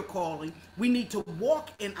know your calling, we need to walk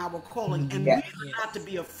in our calling, and we are not to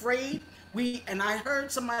be afraid. And I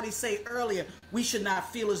heard somebody say earlier, we should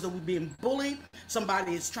not feel as though we're being bullied.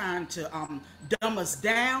 Somebody is trying to dumb us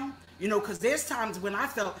down, you know, because there's times when I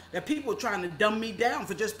felt that people were trying to dumb me down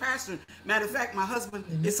for just pastoring. Matter of fact, my husband,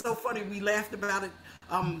 it's so funny, we laughed about it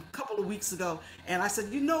a couple of weeks ago, and I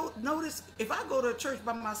said, you know, notice if I go to a church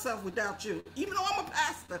by myself without you, even though I'm a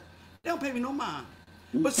pastor, they don't pay me no mind.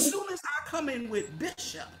 But as soon as I come in with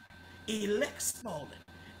Bishop Elect Spaulding,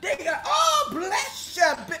 they go, oh, bless you.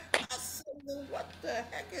 I said, well, what the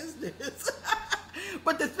heck is this?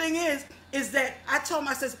 But the thing is that I told him,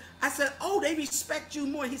 I said, oh, they respect you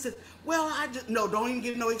more. He said, well, no, don't even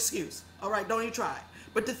give no excuse. All right, don't even try.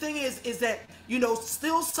 But the thing is that, you know,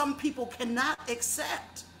 still some people cannot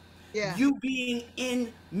accept you being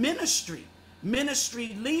in ministry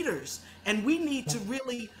leaders. And we need to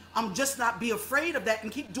really just not be afraid of that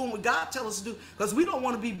and keep doing what God tells us to do, because we don't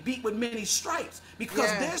want to be beat with many stripes,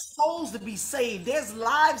 because there's souls to be saved, there's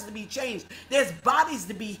lives to be changed, there's bodies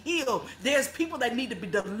to be healed, there's people that need to be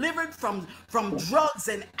delivered from drugs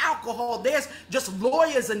and alcohol, there's just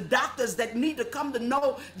lawyers and doctors that need to come to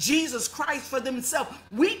know Jesus Christ for themselves.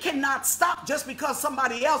 We cannot stop just because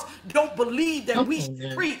somebody else don't believe that we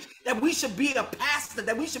should preach, that we should be a pastor,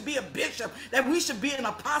 that we should be a bishop, that we should be an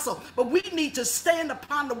apostle. But we need to stand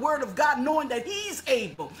upon the word of God, knowing that he's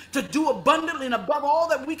able to do abundantly and above all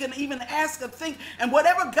that we can even ask or think. And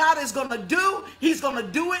whatever God God is going to do, he's going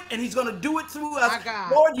to do it, and he's going to do it through us.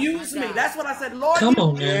 Lord, use me. That's what I said. Lord, come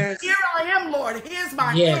on, here I am, Lord. Here's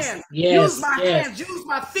my hands. Use my hands. Use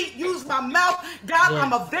my feet. Use my mouth. God,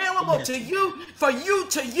 I'm available to you for you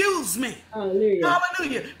to use me. Hallelujah.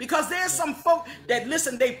 Hallelujah. Because there's some folk that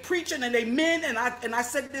listen, they preaching and they men, and I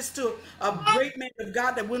said this to a great man of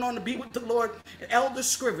God that went on to be with the Lord, Elder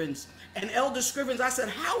Scrivens. And Elder Scrivens, I said,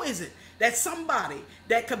 how is it that somebody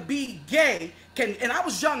that could be gay can, and I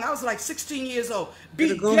was young, I was like 16 years old,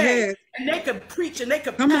 be gay, and they could preach and they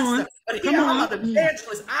could pastor. But here I'm an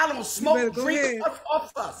evangelist. I don't smoke, drink, or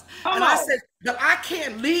fuss. And I said, but I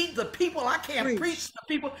can't lead the people. I can't preach to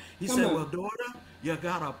the people. He said, well, daughter, you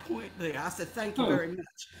got a point there. I said, thank you very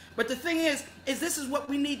much. But the thing is this is what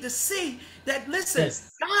we need to see, that listen,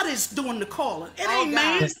 God is doing the calling. It ain't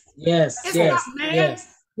man. It's not man.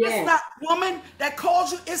 It's not woman that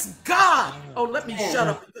calls you. It's God. Oh, let me shut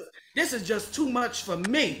up. This is just too much for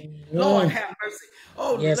me. Lord have mercy.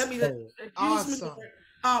 Oh, let me excuse me.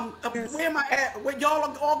 Where am I at? Where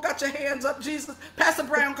y'all all got your hands up, Jesus? Pastor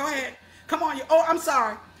Brown, go ahead. Come on. Oh, I'm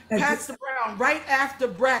sorry. Pastor Brown, right after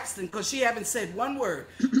Braxton, because she haven't said one word.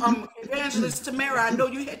 Evangelist Tamara, I know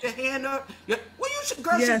you had your hand up. Well, you should,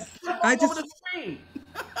 girl, I just over the screen.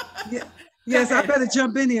 Yes, I better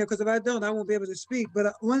jump in here, because if I don't, I won't be able to speak.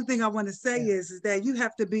 But one thing I want to say is that you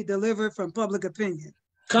have to be delivered from public opinion.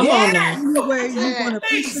 Come on now. Anyway, you want to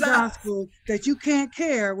preach the gospel that you can't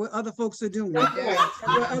care what other folks are doing, what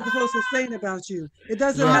other folks are saying about you. It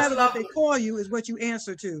doesn't matter what they call you, is what you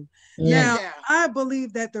answer to. Now, I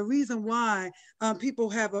believe that the reason why people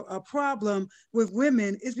have a problem with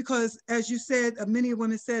women is because, as you said, many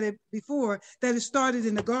women said it before, that it started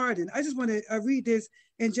in the garden. I just want to read this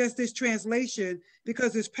in just this translation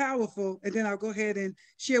because it's powerful, and then I'll go ahead and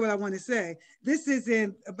share what I want to say. This is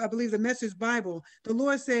in, I believe, the Message Bible. The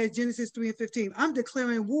Lord said, Genesis 3:15, I'm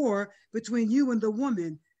declaring war between you and the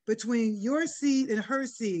woman, between your seed and her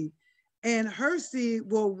seed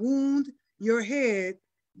will wound your head,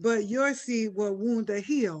 but your seed will wound the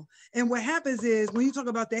heel. And what happens is, when you talk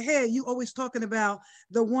about the head, you always talking about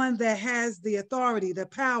the one that has the authority, the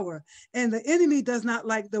power. And the enemy does not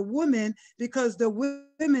like the woman, because the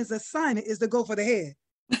women's assignment is to go for the head.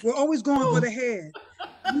 We're always going for the head.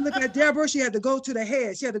 You look at Deborah, she had to go to the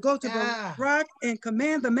head. She had to go to the rock and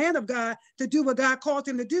command the man of God to do what God called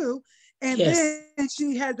him to do. And then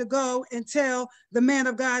she had to go and tell the man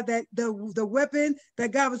of God that the weapon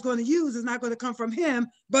that God was going to use is not going to come from him,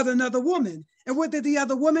 but another woman. And what did the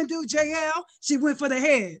other woman do, JL? She went for the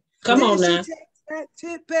head. Come on now. She take that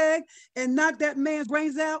tit peg and knock that man's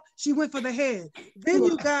brains out. She went for the head. Then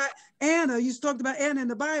you got Anna. You talked about Anna in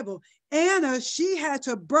the Bible. Anna, she had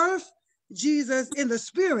to birth Jesus in the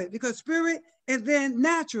spirit, because spirit and then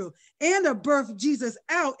natural. Anna birthed Jesus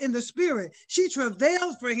out in the spirit. She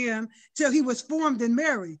travailed for him till he was formed in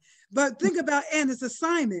Mary. But think about Anna's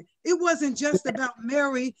assignment. It wasn't just about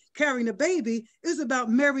Mary carrying the baby. It was about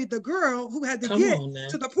Mary, the girl, who had to get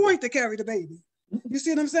to the point to carry the baby. You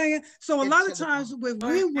see what I'm saying? So a lot of times with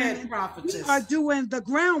women, we are doing the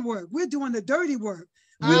groundwork. We're doing the dirty work.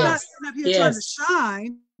 We're not sitting up here trying to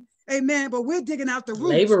shine. Amen. But we're digging out the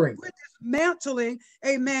roots. We're dismantling,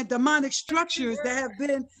 amen, demonic structures that have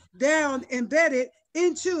been down embedded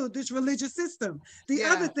into this religious system. The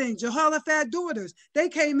other thing, Jehoshaphat daughters, they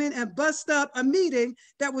came in and bust up a meeting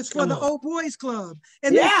that was for the old boys club.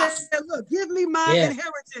 And they said, look, give me my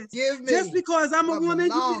inheritance. Just because I'm a woman,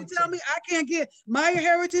 you can tell me I can't get my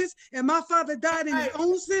inheritance, and my father died in his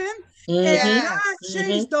own sin. And God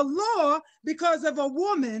changed the law because of a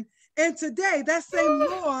woman. And today, that same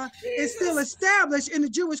law is still established in the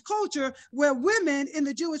Jewish culture, where women in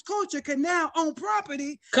the Jewish culture can now own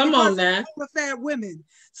property. Come on now. Fat women.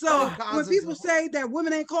 So when people say that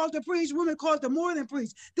women ain't called to preach, women called to more than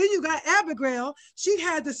preach. Then you got Abigail. She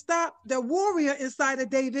had to stop the warrior inside of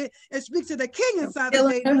David and speak to the king inside of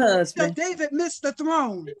David. So David missed the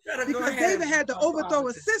throne because David had to overthrow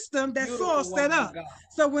a system that Saul set up.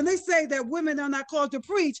 So when they say that women are not called to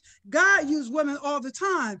preach, God used women all the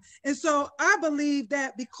time. And so I believe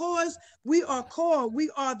that because we are called, we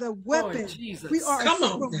are the weapon. We are a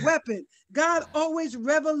secret weapon. God always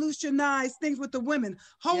revolutionized things with the women.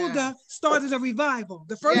 Huldah started a revival.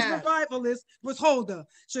 The first revivalist was Huldah.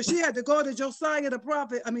 So she had to go to Josiah the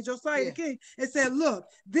prophet, Josiah the king, and said, look,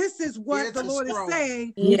 this is what the Lord is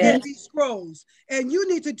saying in these scrolls. And you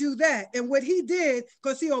need to do that. And what he did,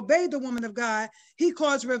 because he obeyed the woman of God, he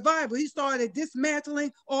caused revival. He started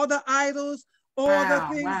dismantling all the idols, all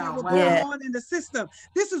the things that were going Yeah. on in the system.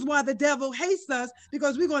 This is why the devil hates us,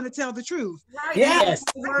 because we're going to tell the truth. Right. Yes.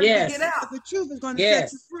 Yes. Because the truth is going to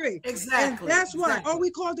Yes. set you free. Exactly. And that's why. Exactly. Are we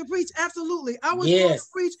called to preach? Absolutely. I was Yes. called to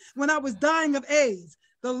preach when I was dying of AIDS.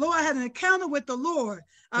 The Lord, I had an encounter with the Lord.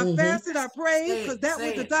 I fasted, I prayed, because that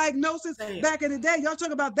was the diagnosis back in the day. Y'all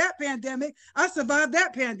talk about that pandemic. I survived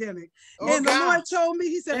that pandemic. And the Lord told me,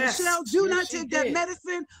 he said, Michelle, do not take that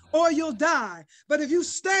medicine or you'll die. But if you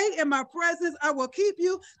stay in my presence, I will keep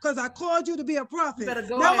you, because I called you to be a prophet.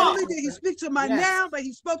 Not only did he speak to my now, but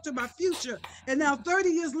he spoke to my future. And now 30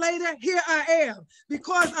 years later, here I am,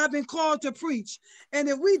 because I've been called to preach. And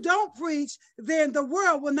if we don't preach, then the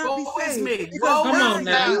world will not be saved. Because God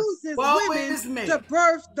uses women to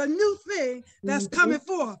birth the new thing that's coming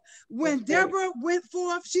forth. When Deborah went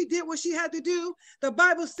forth, she did what she had to do. The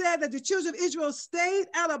Bible said that the children of Israel stayed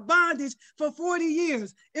out of bondage for 40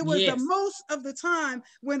 years. It was the most of the time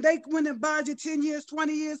when they went in bondage 10 years,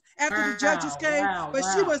 20 years after the judges came. But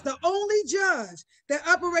she was the only judge that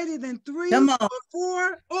operated in 3 or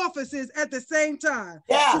 4 offices at the same time.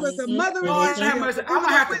 She was the mother of Israel. I'm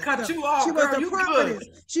gonna have to cut you off. She was the prophetess.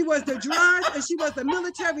 She was the judge, and she was the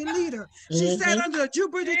military leader. She sat under a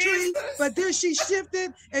jupiter tree, but then she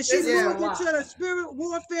shifted and she moved into the spirit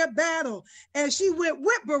warfare battle. And she went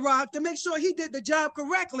with Barak to make sure he did the job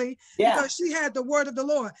correctly, because she had the word of the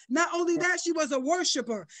Lord. Not only that, she was a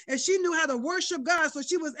worshiper, and she knew how to worship God, so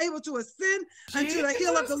she was able to ascend unto the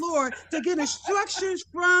hill of the Lord to get instructions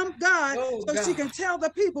from God, so she can tell the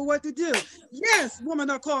people what to do. Yes, women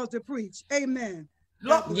are called to preach. Amen.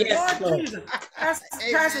 Lord Jesus.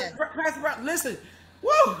 Pastor, listen.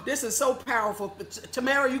 Woo, this is so powerful.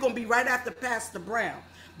 Tamara, you're going to be right after Pastor Brown.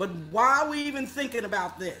 But why are we even thinking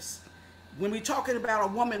about this? When we're talking about a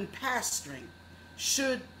woman pastoring,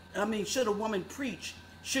 should a woman preach?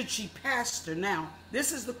 Should she pastor? Now,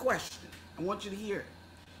 this is the question. I want you to hear it.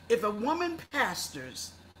 If a woman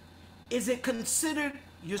pastors, is it considered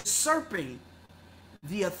usurping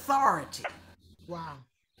the authority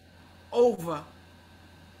over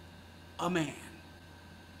a man?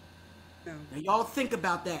 Now, y'all think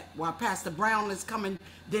about that while Pastor Brown is coming,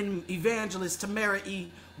 then Evangelist Tamara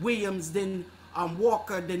E. Williams, then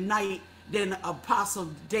Walker, then Knight, then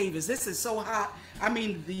Apostle Davis. This is so hot. I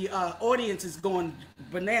mean, the audience is going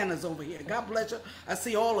bananas over here. God bless you. I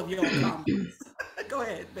see all of y'all comments. Go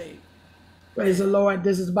ahead, babe. Praise the Lord.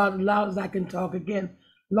 This is about as loud as I can talk again.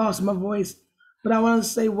 Lost my voice. But I want to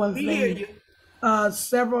say one thing. Hear you.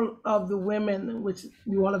 Several of the women, which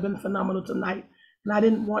you all have been phenomenal tonight, and I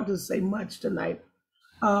didn't want to say much tonight,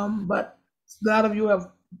 but a lot of you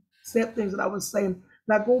have said things that I was saying.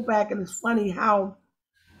 And I go back, and it's funny how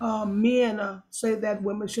men say that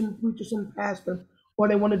women shouldn't preach or shouldn't pastor, or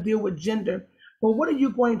they want to deal with gender. But what are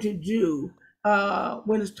you going to do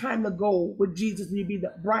when it's time to go with Jesus and you be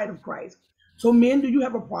the bride of Christ? So men, do you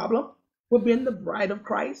have a problem with being the bride of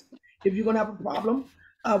Christ? If you're going to have a problem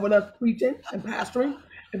with us preaching and pastoring,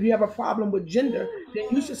 if you have a problem with gender, then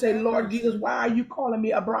you should say, Lord Jesus, why are you calling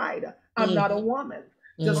me a bride? I'm not a woman.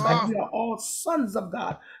 Just like we are all sons of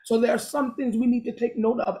God. So there are some things we need to take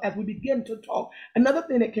note of as we begin to talk. Another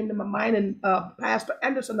thing that came to my mind, and Pastor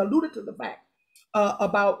Anderson alluded to the fact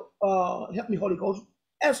about, help me, Holy Ghost,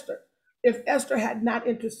 Esther. If Esther had not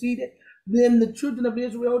interceded, then the children of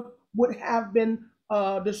Israel would have been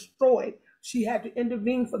destroyed. She had to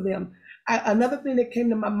intervene for them. Another thing that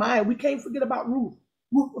came to my mind, we can't forget about Ruth.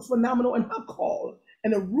 Ruth was phenomenal in her call.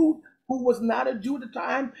 And Ruth, who was not a Jew at the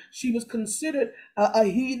time, she was considered a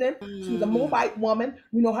heathen. She was a Moabite woman.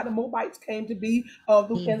 We know how the Moabites came to be,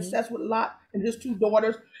 the incest with Lot and his 2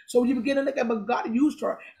 daughters. So you begin to look at, but God used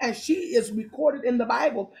her. And she is recorded in the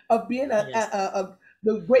Bible of being the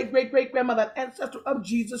great grandmother, ancestor of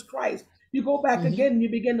Jesus Christ. You go back again and you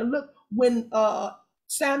begin to look when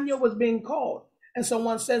Samuel was being called. And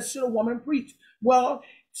someone says, should a woman preach? Well,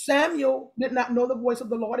 Samuel did not know the voice of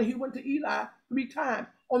the Lord, and he went to Eli 3 times.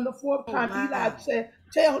 On the 4th time, Eli said,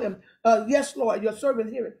 tell him, yes, Lord, your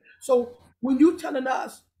servant heareth. So when you telling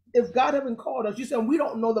us, if God haven't called us, you said we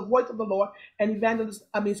don't know the voice of the Lord. And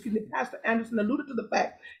Pastor Anderson alluded to the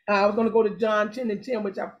fact. I was going to go to John 10:10,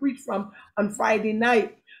 which I preached from on Friday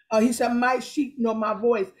night. He said, my sheep know my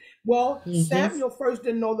voice. Well, Samuel first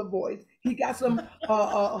didn't know the voice. He got some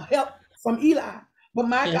help from Eli. But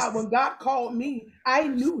my God, when God called me, I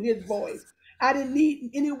knew his voice. I didn't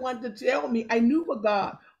need anyone to tell me. I knew what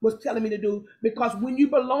God was telling me to do, because when you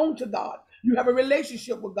belong to God, you have a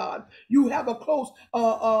relationship with God. You have a close,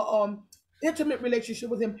 intimate relationship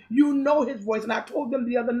with him. You know his voice. And I told them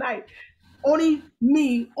the other night, only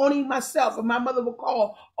me, only myself, and my mother would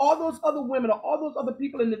call all those other women or all those other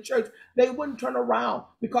people in the church, they wouldn't turn around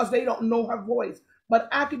because they don't know her voice. But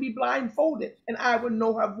I could be blindfolded and I would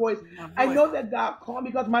know her voice. I know that God called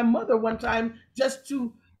me because my mother one time, just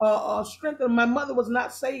to strengthen, my mother was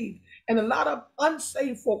not saved. And a lot of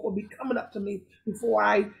unsaved folk will be coming up to me before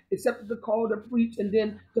I accepted the call to preach and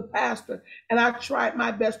then to pastor. And I tried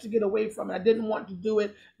my best to get away from it. I didn't want to do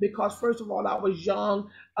it because, first of all, I was young.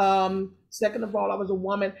 Second of all, I was a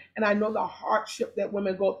woman, and I know the hardship that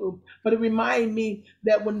women go through. But it reminded me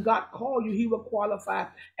that when God called you, he will qualify,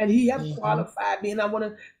 and he has qualified me. And I want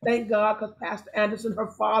to thank God because Pastor Anderson, her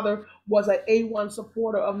father, was an A1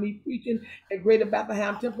 supporter of me preaching at Greater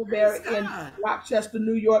Bethlehem Temple there in Rochester,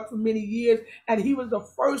 New York for many years. And he was the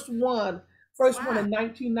first one in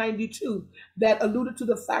 1992 that alluded to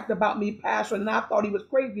the fact about me pastoring. And I thought he was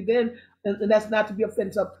crazy then, and that's not to be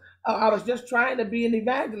offensive. I was just trying to be an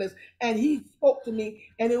evangelist, and he spoke to me,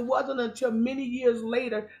 and it wasn't until many years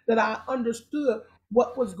later that I understood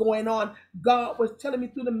what was going on. God was telling me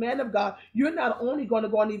through the man of God, you're not only going to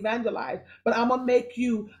go and evangelize, but I'm going to make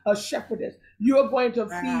you a shepherdess. You're going to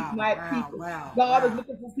feed my people. God is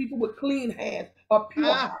looking for people with clean hands, a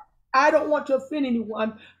pure heart. I don't want to offend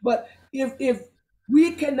anyone, but if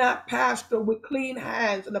we cannot pastor with clean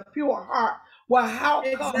hands and a pure heart, well, how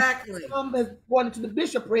come has gone into the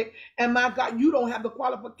bishopric, and my God, you don't have the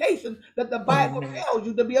qualifications that the Bible tells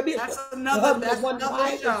you to be a bishop? That's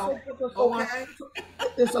another show. Okay.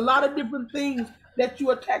 There's a lot of different things that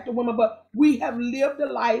you attack the women, but we have lived a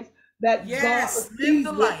life that God is pleased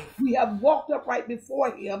with. We have walked upright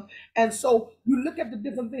before him. And so you look at the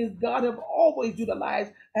different things God have always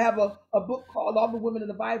utilized. I have a book called All the Women in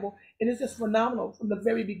the Bible, and it's just phenomenal. From the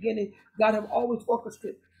very beginning, God have always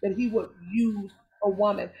orchestrated that he would use a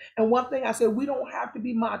woman. And one thing I said, we don't have to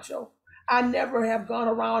be macho. I never have gone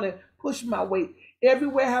around and pushed my weight.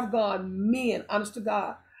 Everywhere I've gone, men, honest to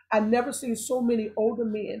God, I've never seen so many older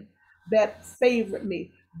men that favored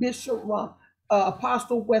me. Bishop Rumph,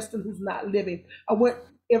 Apostle Weston, who's not living. I would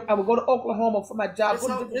go to Oklahoma for my job.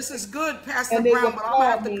 This is good, Pastor Brown, but I'm gonna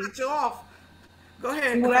have to cut you off. Go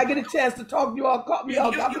ahead. And when I get a chance to talk to you all, call me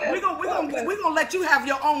off. We're gonna let you have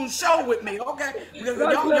your own show with me, okay?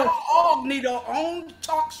 Y'all all need your own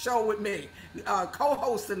talk show with me,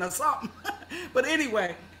 co-hosting or something. But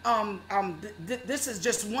anyway, this is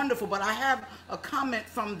just wonderful. But I have a comment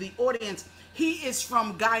from the audience. He is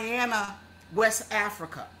from Guyana, West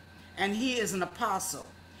Africa, and he is an apostle.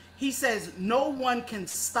 He says no one can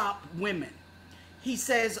stop women. He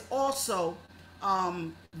says also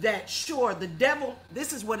that sure, the devil,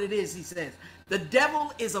 this is what it is, he says, the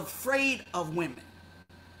devil is afraid of women.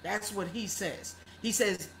 That's what he says. He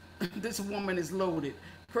says, this woman is loaded.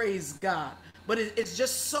 Praise God. But it's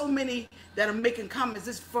just so many that are making comments.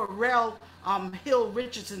 This Pharrell Hill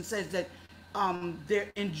Richardson says that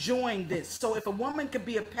they're enjoying this. So if a woman could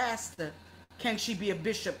be a pastor, can she be a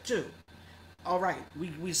bishop too? All right,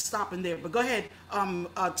 we're stopping there. But go ahead,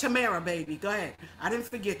 Tamara, baby, go ahead. I didn't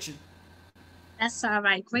forget you. That's all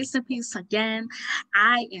right. Grace and peace again.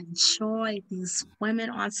 I enjoy these women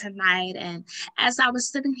on tonight. And as I was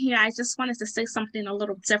sitting here, I just wanted to say something a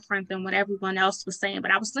little different than what everyone else was saying. But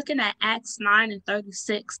I was looking at Acts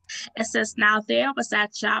 9:36. It says, now there was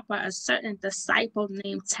at Joppa a certain disciple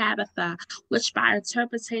named Tabitha, which by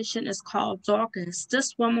interpretation is called Dorcas.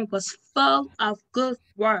 This woman was full of good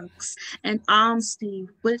works and honesty,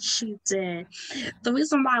 which she did. The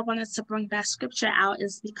reason why I wanted to bring that scripture out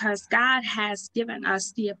is because God has given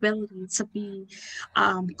us the ability to be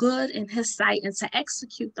good in his sight and to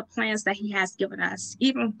execute the plans that he has given us,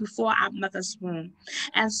 even before our mother's womb.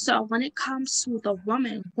 And so when it comes to the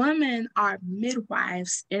women are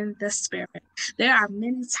midwives in the spirit. There are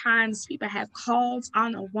many times people have called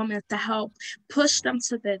on a woman to help push them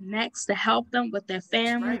to the next, to help them with their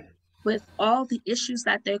family, with all the issues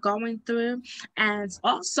that they're going through. And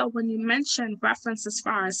also when you mention reference as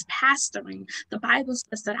far as pastoring, the Bible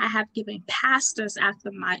says that I have given pastors after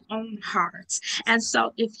my own heart. And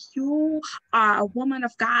so if you are a woman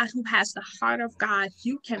of God who has the heart of God,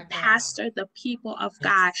 you can pastor the people of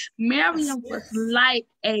God. Miriam was like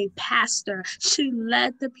a pastor. She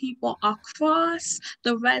led the people across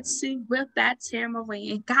the Red Sea with that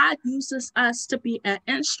tambourine. And God uses us to be an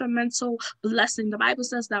instrumental blessing. The Bible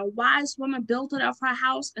says that wise woman builded up her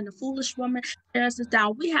house and the foolish woman tears it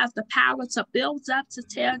down. We have the power to build up, to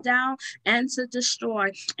tear down, and to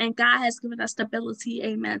destroy. And God has given us the ability,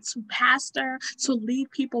 amen, to pastor, to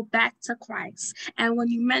lead people back to Christ. And when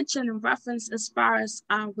you mention in reference as far as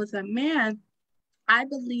with a man, I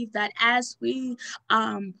believe that as we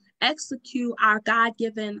execute our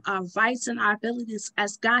God-given rights and our abilities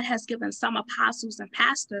as God has given some apostles and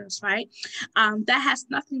pastors, right? That has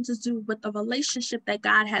nothing to do with the relationship that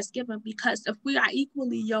God has given, because if we are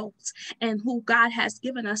equally yoked in who God has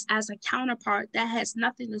given us as a counterpart, that has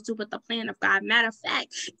nothing to do with the plan of God. Matter of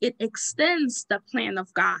fact, it extends the plan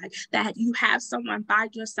of God, that you have someone by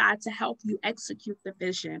your side to help you execute the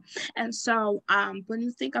vision. And so when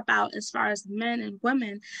you think about as far as men and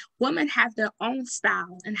women have their own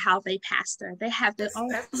style and how they pastor. They have their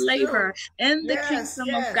own flavor in the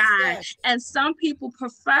kingdom of God. And some people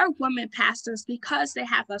prefer women pastors because they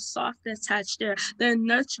have a softer touch. They're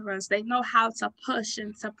nurturers. They know how to push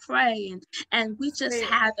and to pray. And we just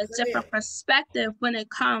have a different perspective when it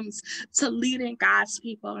comes to leading God's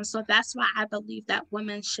people. And so that's why I believe that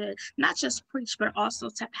women should not just preach, but also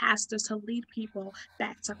to pastor, to lead people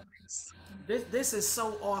back to Christ. This is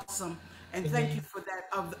so awesome. And thank you for that.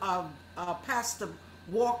 Pastor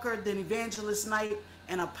Walker, then Evangelist Knight,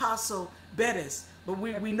 and Apostle Bettis. But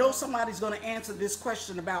we know somebody's going to answer this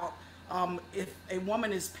question about if a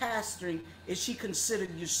woman is pastoring, is she considered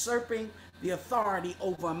usurping the authority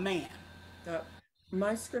over a man?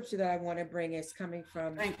 My scripture that I want to bring is coming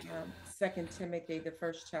from 2 Timothy, the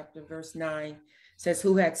 1st chapter, verse 9, says,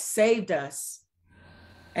 who had saved us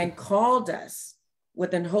and called us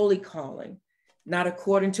with an holy calling, not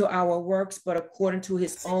according to our works, but according to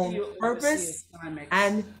his own purpose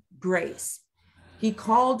and grace. He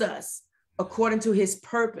called us according to his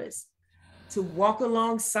purpose to walk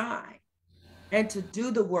alongside and to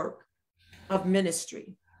do the work of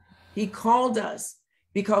ministry. He called us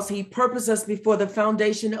because he purposed us before the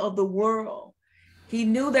foundation of the world. He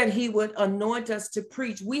knew that he would anoint us to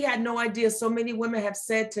preach. We had no idea. So many women have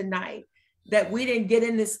said tonight that we didn't get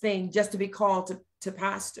in this thing just to be called to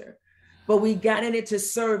pastor, but we got in it to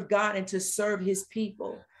serve God and to serve his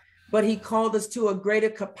people. But he called us to a greater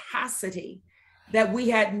capacity that we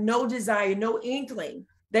had no desire, no inkling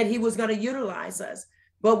that he was going to utilize us.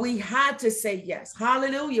 But we had to say yes.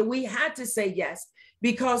 Hallelujah. We had to say yes,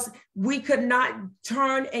 because we could not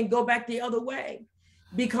turn and go back the other way,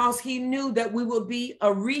 because he knew that we would be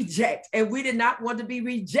a reject, and we did not want to be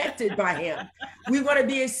rejected by him. We want to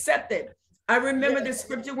be accepted. I remember the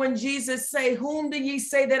scripture when Jesus say, whom do ye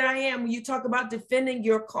say that I am? When you talk about defending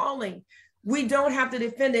your calling, we don't have to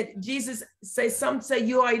defend it. Jesus says, some say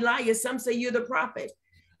you are Elias, some say you're the prophet.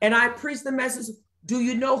 And I preach the message, do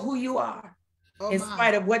you know who you are? In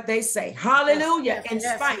spite of what they say. Hallelujah. In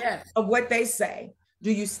spite of what they say,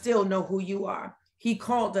 do you still know who you are? He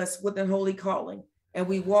called us with a holy calling, and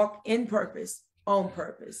we walk in purpose, on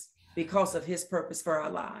purpose, because of his purpose for our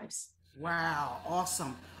lives. Wow,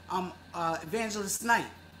 awesome. Evangelist Knight.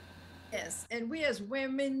 Yes, and we as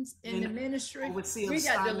women in the ministry, we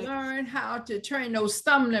got to learn how to turn those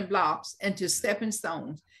stumbling blocks into stepping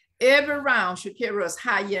stones. Every round should carry us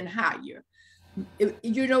higher and higher.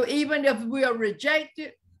 You know, even if we are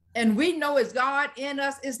rejected and we know it's God in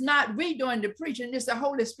us, it's not we doing the preaching, it's the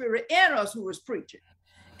Holy Spirit in us who is preaching.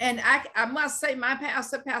 And I must say, my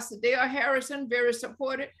pastor, Pastor Dale Harrison, very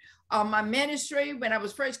supportive of my ministry when I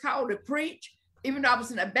was first called to preach. Even though I was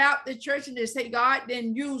in a Baptist church and they say God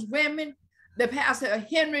didn't use women, the pastor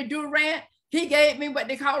Henry Durant, he gave me what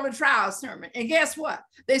they call a trial sermon. And guess what?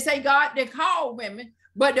 They say God did call women,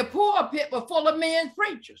 but the pulpit was full of men's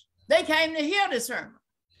preachers. They came to hear the sermon.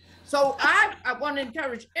 So I want to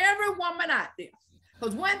encourage every woman out there,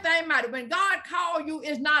 because one thing matters, when God called you,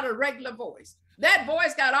 it's not a regular voice. That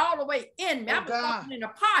voice got all the way in me. I was walking in the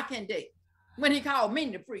parking deck when he called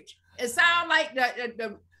me to preach. It sounded like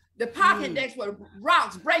the parking decks were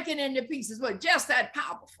rocks breaking into pieces, but just that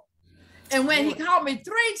powerful. And when he called me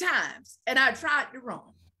 3 times and I tried to run.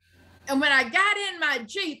 And when I got in my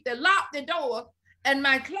Jeep, they locked the door and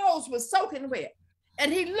my clothes were soaking wet.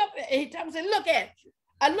 And he told me, look at you.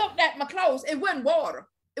 I looked at my clothes. It wasn't water.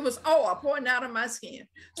 It was oil pouring out of my skin.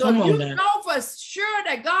 So if you know for sure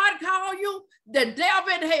that God called you, the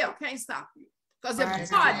devil in hell can't stop you. Because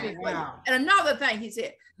if God be with you. And another thing he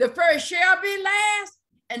said, the first shall be last,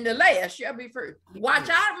 and the last shall be first. Watch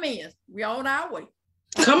out, men. We're on our way.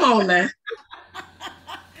 Come on now.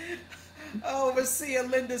 Overseer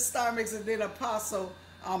Linda Steinmetz, and then Apostle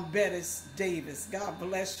Bettis-Davis. God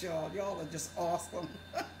bless y'all. Y'all are just awesome.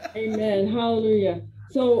 Amen. Hallelujah.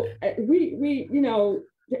 So we you know,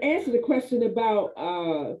 to answer the question about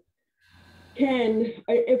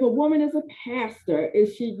if a woman is a pastor,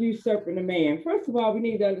 is she usurping a man? First of all, we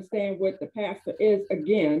need to understand what the pastor is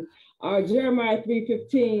again. Jeremiah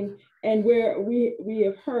 3:15, and where we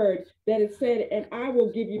have heard that it said, and I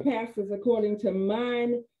will give you pastors according to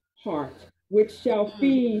mine heart, which shall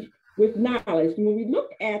feed with knowledge. When we look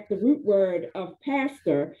at the root word of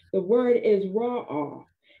pastor, the word is ra'ah,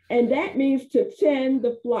 and that means to tend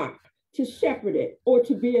the flock, to shepherd it, or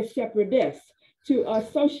to be a shepherdess, to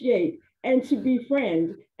associate and to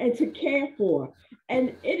befriend and to care for.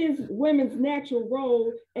 And it is women's natural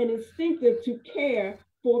role and instinctive to care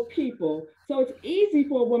for people. So it's easy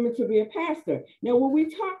for a woman to be a pastor. Now, when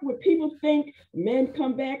we talk, what people think, men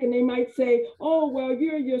come back and they might say, oh, well,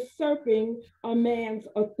 you're usurping a man's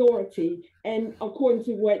authority. And according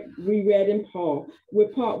to what we read in Paul,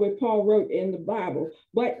 what Paul wrote in the Bible.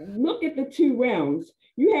 But look at the two realms.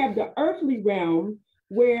 You have the earthly realm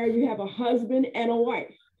where you have a husband and a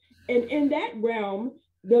wife. And in that realm,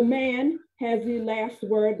 the man has the last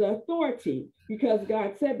word, the authority, because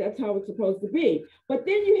God said that's how it's supposed to be. But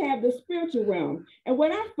then you have the spiritual realm. And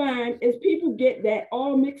what I find is people get that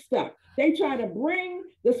all mixed up. They try to bring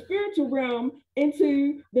the spiritual realm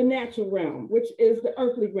into the natural realm, which is the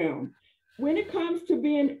earthly realm. When it comes to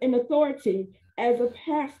being in authority as a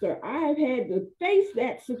pastor, I have had to face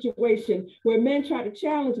that situation where men try to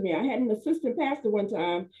challenge me. I had an assistant pastor one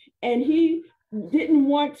time, and he didn't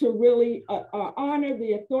want to really honor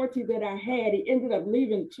the authority that I had. He ended up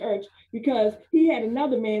leaving the church because he had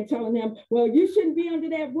another man telling him, well, you shouldn't be under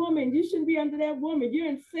that woman. You shouldn't be under that woman. You're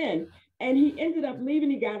in sin. And he ended up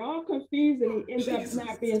leaving. He got all confused and he ended up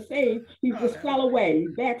not being saved. He just fell away. He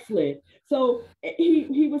backslid. So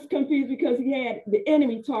he was confused because he had the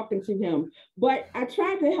enemy talking to him. But I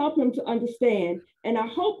tried to help him to understand. And I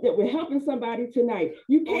hope that we're helping somebody tonight.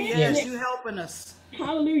 You can't mix, you're helping us.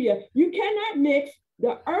 Hallelujah. You cannot mix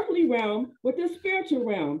the earthly realm with the spiritual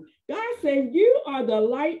realm. God said, you are the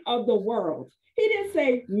light of the world. He didn't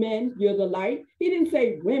say, men, you're the light. He didn't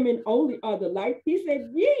say women only are the light. He said,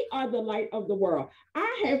 ye are the light of the world.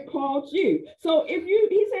 I have called you. So if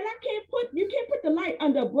he said, you can't put the light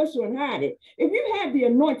under a bushel and hide it. If you have the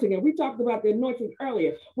anointing, and we talked about the anointing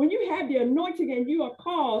earlier, when you have the anointing and you are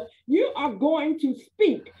called, you are going to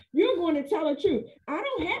speak. You're going to tell the truth. I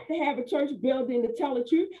don't have to have a church building to tell the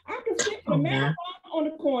truth. I can sit with a microphone on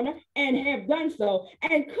the corner and have done so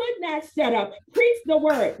and could not shut up, preach the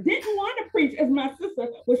word. Didn't want to preach, as my sister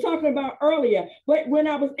was talking about earlier. But when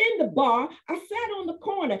I was in the bar, I sat on the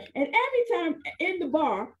corner, and every time in the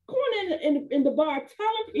bar, in the bar,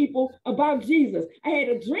 telling people about Jesus. I had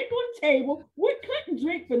a drink on the table. We couldn't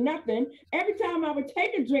drink for nothing. Every time I would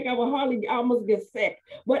take a drink, I would almost get sick.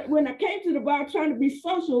 But when I came to the bar trying to be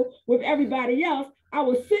social with everybody else, I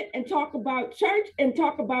would sit and talk about church and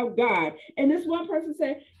talk about God. And this one person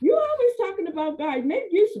said, you're always talking about God. Maybe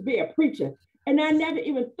you should be a preacher. And I never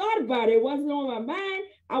even thought about it. It wasn't on my mind.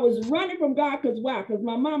 I was running from God because why? Because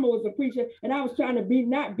my mama was a preacher and I was trying to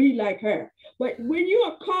not be like her. But when you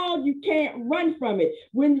are called, you can't run from it.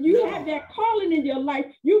 When you have that calling in your life,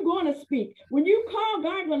 you're going to speak. When you call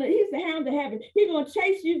God, he's the hound of heaven. He's going to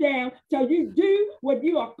chase you down till you do what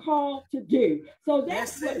you are called to do. So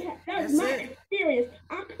that's my experience.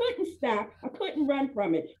 I couldn't stop. I couldn't run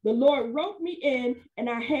from it. The Lord wrote me in and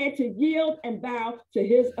I had to yield and bow to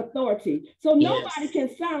his authority. So nobody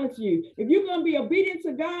can silence you. If you're going to be obedient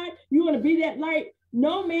to God, you want to be that light.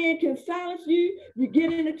 No man can silence you. You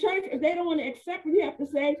get in the church. If they don't want to accept what you have to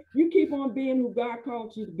say, you keep on being who God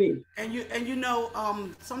called you to be. And you know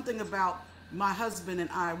something about my husband and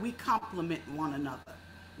I, we complement one another.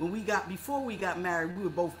 Before we got married, we were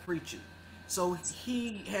both preaching. So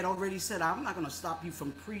he had already said, I'm not going to stop you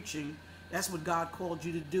from preaching. That's what God called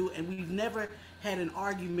you to do. And we've never had an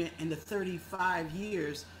argument in the 35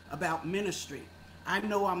 years about ministry. I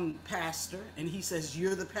know I'm pastor, and he says,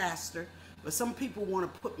 you're the pastor. But some people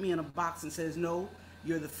want to put me in a box and says, no,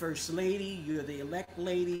 you're the first lady, you're the elect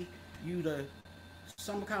lady, you the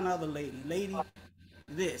some kind of other lady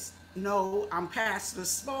this. No, I'm Pastor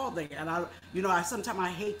Spaulding. And sometimes I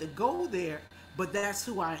hate to go there, but that's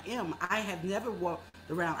who I am. I have never walked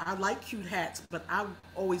around. I like cute hats, but I've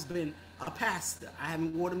always been a pastor. I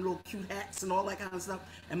haven't worn them little cute hats and all that kind of stuff.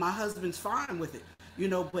 And my husband's fine with it.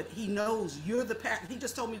 But he knows you're the pastor. He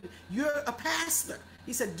just told me, you're a pastor.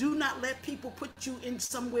 He said, do not let people put you in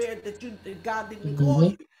somewhere that God didn't call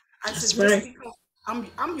you. I said, just because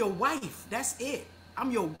I'm your wife. That's it.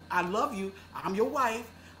 I love you. I'm your wife.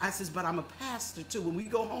 I says, but I'm a pastor too. When we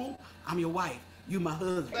go home, I'm your wife. You my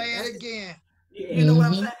husband. Say it again. You know what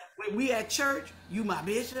I'm saying? When we at church, you my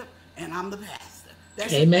bishop and I'm the pastor.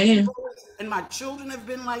 That's Amen. And my children have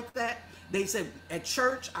been like that. They said at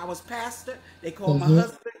church, I was pastor. They called my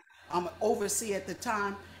husband, I'm an overseer at the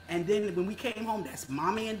time. And then when we came home, that's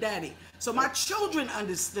mommy and daddy. So my children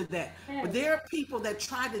understood that. But there are people that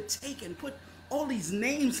try to take and put all these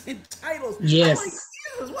names and titles. Yes. I'm like,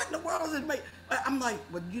 Jesus, what in the world is it? I'm like,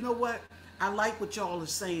 but you know what? I like what y'all are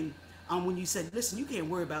saying. when you said, listen, you can't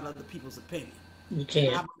worry about other people's opinion. You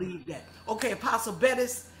can't. I believe that. Okay, Apostle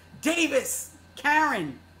Bettis-Davis,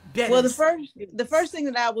 Karen Bettis. Well, the first thing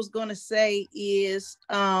that I was going to say is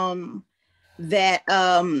that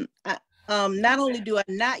not only do I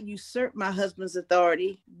not usurp my husband's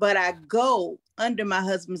authority, but I go under my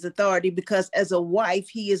husband's authority, because as a wife,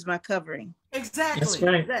 he is my covering. Exactly. That's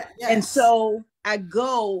right. Yes. And so I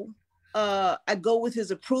go with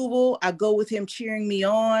his approval. I go with him cheering me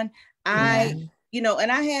on. You know,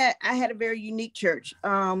 and I had a very unique church.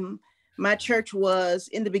 My church was,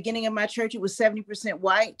 in the beginning of my church, it was 70%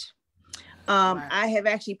 white. I have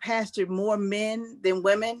actually pastored more men than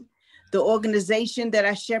women. The organization that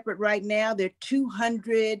I shepherd right now, there are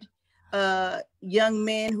 200 young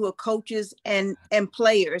men who are coaches and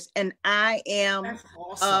players. And I am,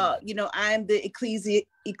 awesome. you know, I'm the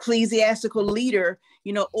ecclesiastical leader,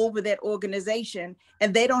 you know, over that organization.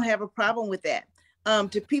 And they don't have a problem with that.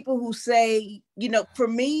 To people who say, you know, for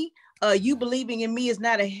me, you believing in me is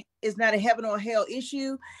not a heaven or hell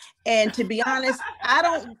issue. And to be honest, I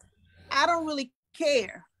don't really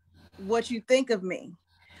care what you think of me.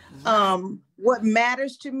 What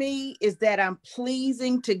matters to me is that I'm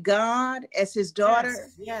pleasing to God as his daughter.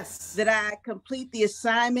 Yes. That I complete the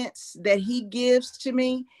assignments that he gives to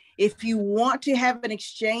me. If you want to have an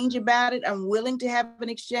exchange about it, I'm willing to have an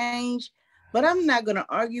exchange, but I'm not going to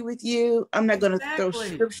argue with you. I'm not going to throw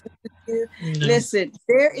scripture with you. No. Listen,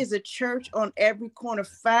 there is a church on every corner.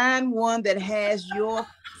 Find one that has your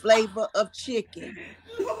flavor of chicken.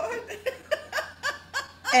 Lord.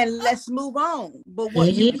 And let's move on. But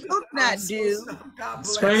what you could not do,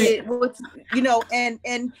 you know,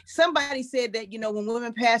 and somebody said that, you know, when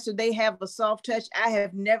women pastor, they have a soft touch. I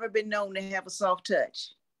have never been known to have a soft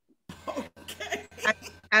touch. Okay.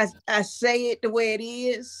 I say it the way it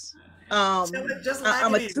is.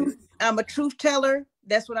 I'm a truth teller.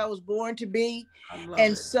 That's what I was born to be.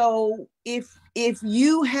 And so if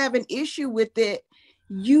you have an issue with it,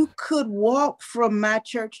 you could walk from my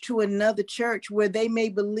church to another church where they may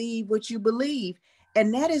believe what you believe.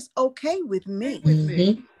 And that is okay with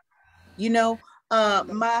me. You know,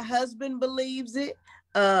 my husband believes it.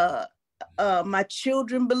 My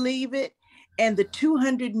children believe it. And the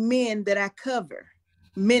 200 men that I cover,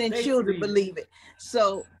 men and children believe it.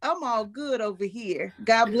 So I'm all good over here.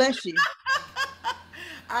 God bless you.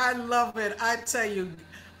 I love it. I tell you,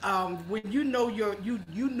 when you know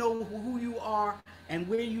you know who you are and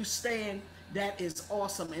where you stand, that is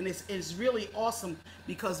awesome. And it's really awesome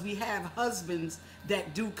because we have husbands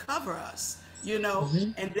that do cover us, you know,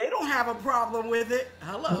 and they don't have a problem with it.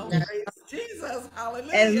 Hello, praise Jesus,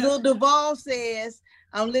 hallelujah. As Lil Duval says,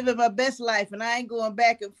 I'm living my best life and I ain't going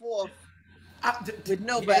back and forth with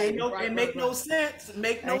nobody. It make no sense.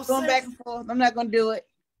 Make no sense. Going back and forth. I'm not going to do it.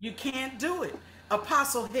 You can't do it.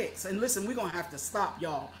 Apostle Hicks, and listen, we're gonna have to stop,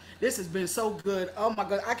 y'all. This has been so good. Oh my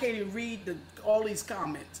God, I can't even read all these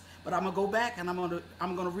comments, but I'm gonna go back and I'm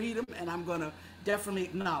gonna read them and I'm gonna definitely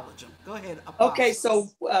acknowledge them. Go ahead, Apostle. Okay, so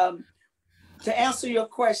to answer your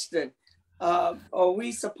question, are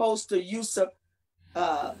we supposed to usurp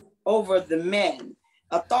over the men,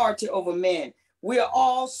 authority over men? We are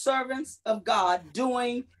all servants of God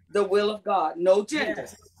doing the will of God. No gender.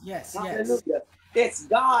 Yes. Hallelujah. It's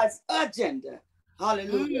God's agenda.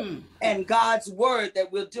 Hallelujah. And God's word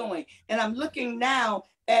that we're doing. And I'm looking now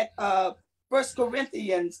at 1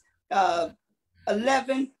 Corinthians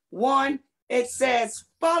 11:1. It says,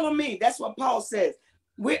 follow me. That's what Paul says.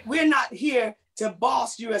 We're not here to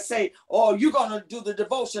boss you and say, oh, you're going to do the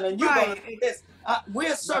devotion and you're going to do this.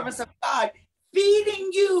 We're servants of God, feeding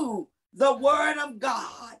you the word of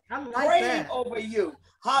God, praying over you.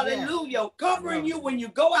 Hallelujah. Covering you when you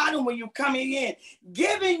go out and when you're coming in,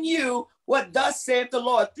 giving you what thus saith the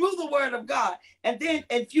Lord through the word of God. And then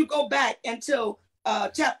if you go back until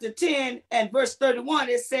chapter 10 and verse 31,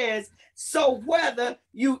 it says, so whether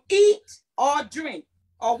you eat or drink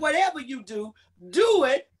or whatever you do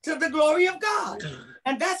it to the glory of God.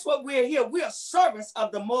 And that's what we're here. We are servants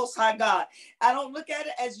of the Most High God. I don't look at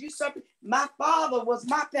it as usurping. My father was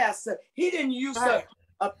my pastor. He didn't usurp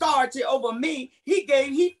authority over me.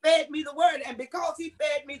 He fed me the word. And because he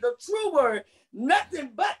fed me the true word,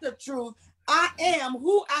 nothing but the truth, I am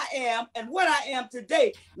who I am and what I am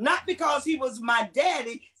today. Not because he was my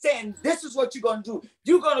daddy saying, this is what you're going to do.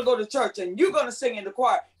 You're going to go to church and you're going to sing in the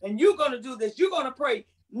choir and you're going to do this. You're going to pray.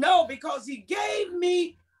 No, because he gave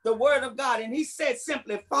me the word of God. And he said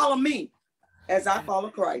simply, follow me as I follow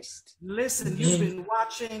Christ. Listen, you've been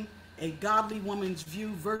watching a Godly Woman's View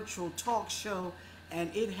virtual talk show, and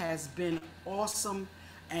it has been awesome.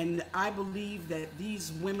 And I believe that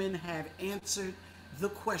these women have answered the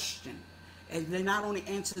question. And they not only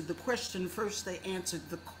answered the question first, they answered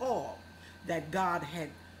the call that God had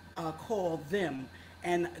called them.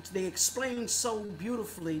 And they explained so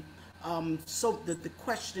beautifully so the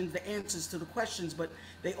questions, the answers to the questions, but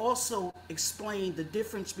they also explained the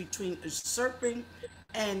difference between usurping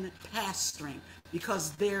and pastoring,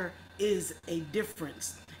 because there is a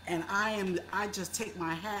difference. And I just take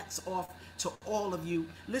my hats off to all of you.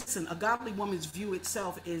 Listen, A Godly Woman's View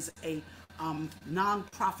itself is a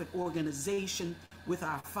nonprofit organization with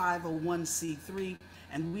our 501c3,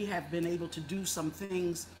 and we have been able to do some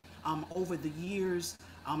things over the years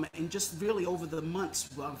and just really over the months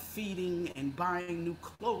of feeding and buying new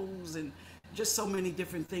clothes and just so many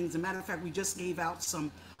different things. As a matter of fact, we just gave out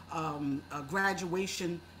some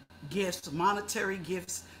graduation gifts, monetary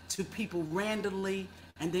gifts to people randomly,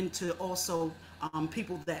 and then to also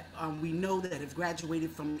people that we know that have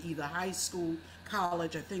graduated from either high school,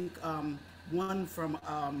 college, I think one from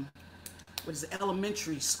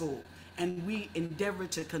elementary school. And we endeavor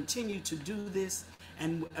to continue to do this.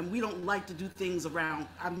 And we don't like to do things around,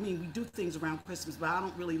 I mean, we do things around Christmas, but I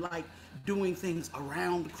don't really like doing things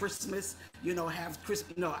around Christmas, have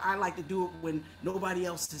Christmas, I like to do it when nobody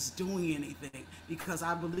else is doing anything, because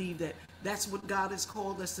I believe that that's what God has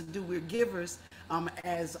called us to do. We're givers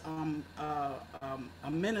as a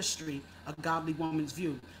ministry, A Godly Woman's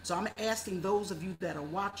View. So I'm asking those of you that are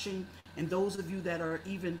watching and those of you that are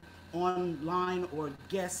even online or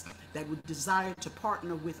guests that would desire to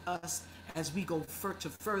partner with us as we go to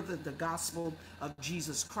further the gospel of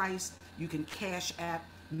Jesus Christ. You can cash app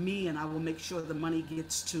me, and I will make sure the money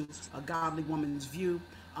gets to A Godly Woman's View.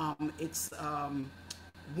 It's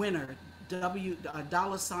winner,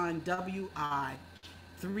 $WI,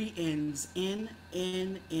 3 N's,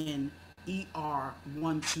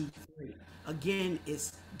 NNNER123. Again,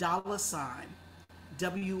 it's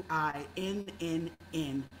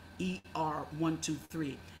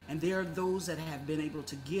 $WINNNER123. And there are those that have been able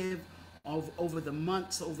to give over the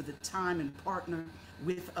months, over the time, and partner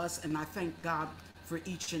with us. And I thank God for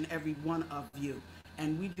each and every one of you.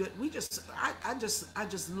 And I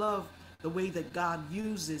just love the way that God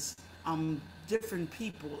uses different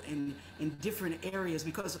people in different areas,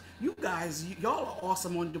 because you guys, y'all are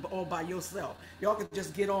awesome all by yourself. Y'all could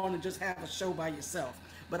just get on and just have a show by yourself.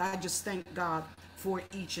 But I just thank God for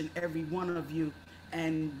each and every one of you,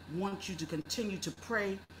 and want you to continue to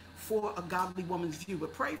pray for A Godly Woman's View.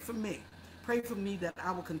 But pray for me. Pray for me that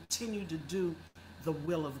I will continue to do the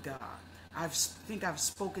will of God. I think I've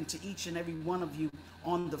spoken to each and every one of you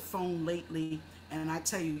on the phone lately, and I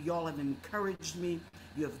tell you, y'all have encouraged me.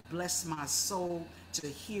 You have blessed my soul to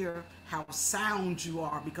hear how sound you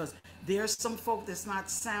are, because there's some folk that's not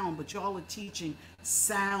sound, but y'all are teaching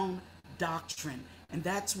sound doctrine. And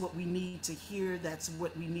that's what we need to hear. That's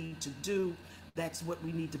what we need to do. That's what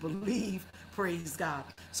we need to believe. Praise God.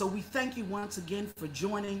 So we thank you once again for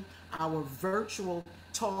joining our virtual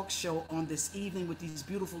talk show on this evening with these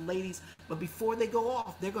beautiful ladies. But before they go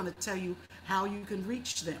off, they're going to tell you how you can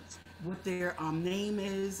reach them, what their name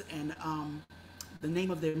is, and the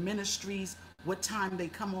name of their ministries, what time they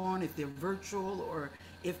come on, if they're virtual or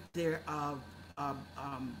if they're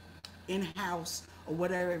in-house or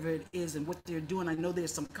whatever it is, and what they're doing. I know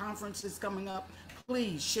there's some conferences coming up.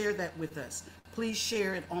 Please share that with us. Please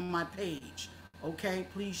share it on my page, okay?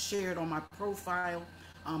 Please share it on my profile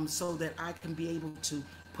so that I can be able to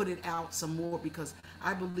put it out some more, because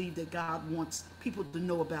I believe that God wants people to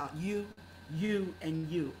know about you, and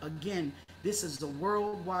you. Again, this is a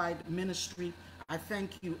worldwide ministry. I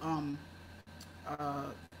thank you,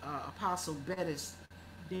 Apostle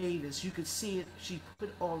Bettis-Davis. You could see it. She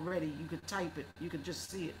put already. You could type it. You could just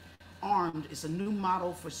see it. Armed is a new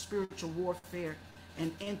model for spiritual warfare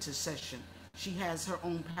and intercession. She has her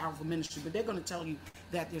own powerful ministry, but they're going to tell you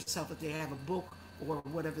that themselves, that they have a book or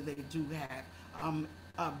whatever they do have.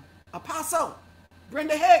 Apostle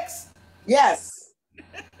Brenda Hicks. Yes.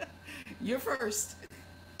 You're first.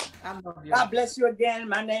 I love you. God bless you again.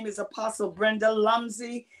 My name is Apostle Brenda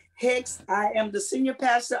Lumsey Hicks. I am the senior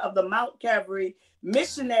pastor of the Mount Calvary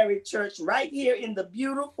Missionary Church right here in the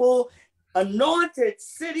beautiful, anointed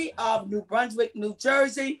city of New Brunswick, New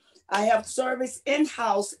Jersey. I have service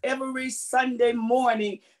in-house every Sunday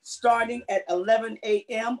morning starting at 11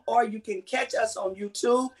 a.m. or you can catch us on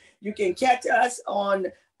YouTube. You can catch us on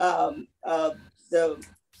on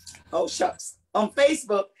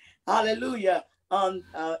Facebook. Hallelujah. On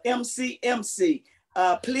MCMC.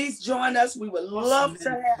 Please join us. We would love to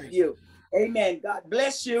have you. Amen. God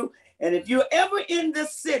bless you. And if you're ever in the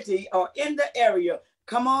city or in the area,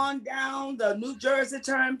 come on down the New Jersey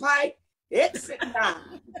Turnpike. Exit 9.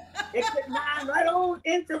 Exit 9 right on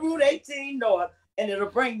into Route 18 North. and it'll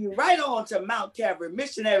bring you right on to Mount Calvary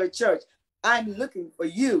Missionary Church. I'm looking for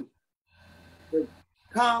you to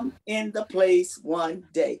come in the place one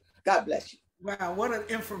day. God bless you. Wow, what an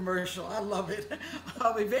infomercial. I love it.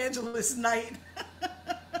 Evangelist Knight.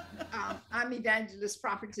 I'm Evangelist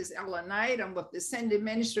Prophetess Ella Knight. I'm with the Ascended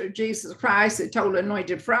Minister of Jesus Christ, the Total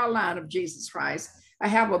Anointed Prayer Line of Jesus Christ. I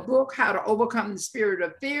have a book, How to Overcome the Spirit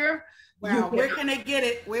of Fear. Wow, where can they get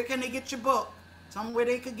it? Where can they get your book? Tell them where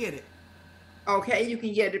they could get it. Okay, you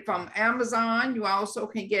can get it from Amazon. You also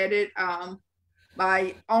can get it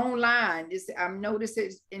by online. I've noticed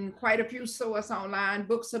it in quite a few stores online,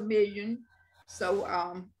 Books A Million.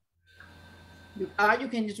 So you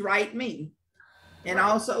can just write me. And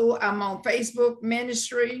also I'm on Facebook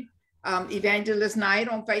ministry, Evangelist Knight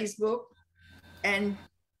on Facebook, and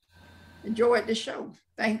enjoyed the show.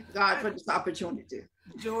 Thank God for this opportunity.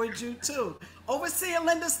 Enjoyed you too. Overseer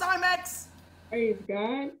Linda Steinmetz. Praise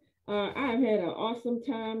God. I've had an awesome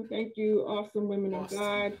time. Thank you, awesome women of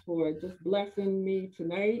God, for just blessing me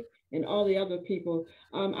tonight and all the other people.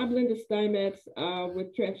 I'm Linda Steinmetz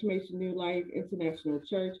with Transformation New Life International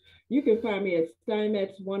Church. You can find me at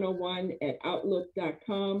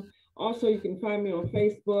steinmetz101@outlook.com. Also, you can find me on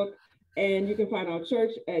Facebook, and you can find our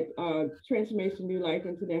church at Transformation New Life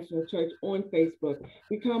International Church on Facebook.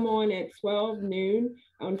 We come on at 12 noon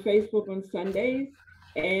on Facebook on Sundays,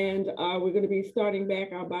 and we're going to be starting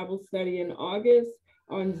back our Bible study in August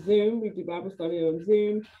on Zoom. We do Bible study on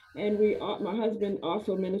Zoom, and my husband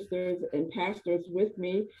also ministers and pastors with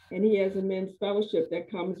me, and he has a men's fellowship that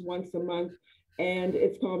comes once a month, and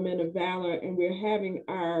it's called Men of Valor, and we're having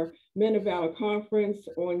our Men of Valor conference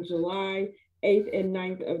on July 8th and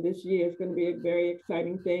 9th of this year. It's going to be a very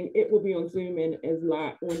exciting thing. It will be on Zoom and as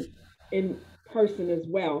live in person as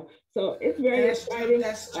well. So it's very exciting.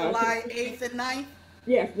 That's July 8th and 9th?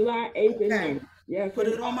 Yes, July 8th and 9th. Yes. Put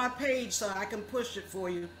it on my page so I can push it for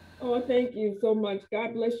you. Oh, thank you so much.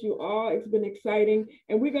 God bless you all. It's been exciting.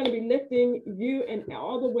 And we're going to be lifting you and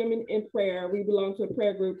all the women in prayer. We belong to a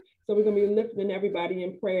prayer group, so we're going to be lifting everybody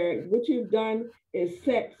in prayer. What you've done is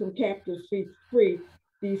set some captives free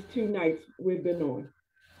these 2 nights we've been on.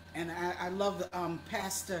 And I love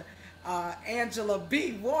Pastor Angela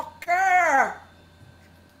B. Walker.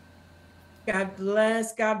 God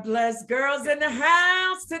bless, God bless. Girls in the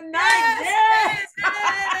house tonight. Yes.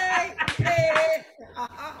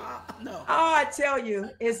 No. Oh, I tell you,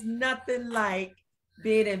 it's nothing like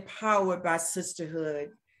being empowered by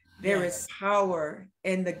sisterhood. There is power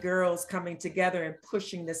in the girls coming together and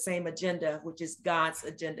pushing the same agenda, which is God's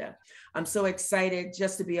agenda. I'm so excited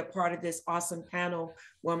just to be a part of this awesome panel,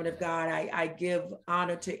 woman of God. I give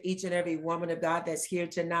honor to each and every woman of God that's here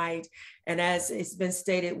tonight. And as it's been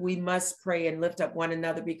stated, we must pray and lift up one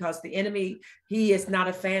another, because the enemy, he is not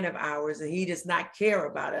a fan of ours and he does not care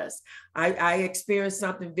about us. I experienced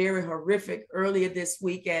something very horrific earlier this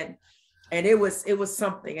weekend. And it was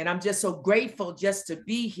something. And I'm just so grateful just to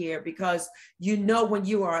be here, because you know, when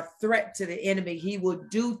you are a threat to the enemy, he will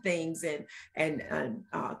do things and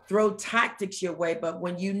throw tactics your way. But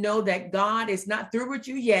when you know that God is not through with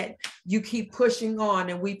you yet, you keep pushing on,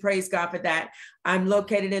 and we praise God for that. I'm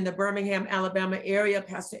located in the Birmingham, Alabama area.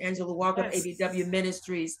 Pastor Angela Walker of ABW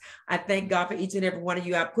Ministries. I thank God for each and every one of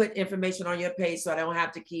you. I put information on your page so I don't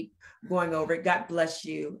have to keep going over it. God bless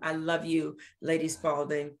you. I love you, Lady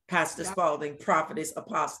Spaulding, Pastor Spaulding, Prophetess,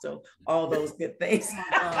 Apostle, all those good things.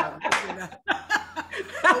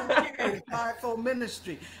 Okay, Fivefold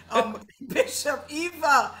Ministry. Bishop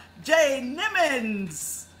Eva J.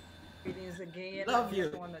 Nemons. Greetings again. Love you.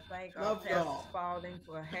 I want to thank Pastor Spaulding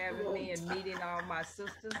for having me and meeting all my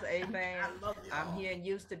sisters. Amen. I'm here in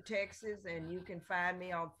Houston, Texas, and you can find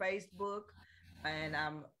me on Facebook. And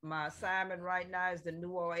my assignment right now is the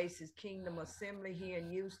New Oasis Kingdom Assembly here in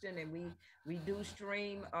Houston, and we do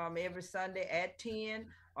stream every Sunday at 10.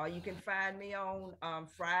 Or you can find me on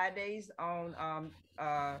Fridays on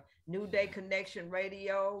New Day Connection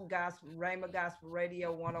Radio, Rhema Gospel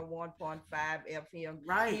Radio 101.5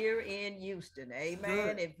 FM here in Houston.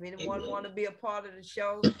 Amen. If anyone want to be a part of the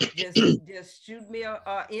show, just shoot me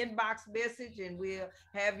a inbox message and we'll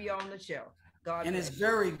have you on the show. God bless. It's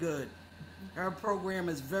very good. Her program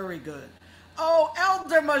is very good. Oh,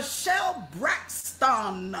 Elder Michelle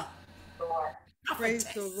Braxton. Praise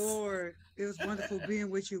the Lord. It was wonderful being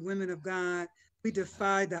with you, women of God. We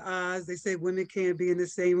defied the odds. They say women can't be in the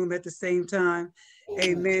same room at the same time.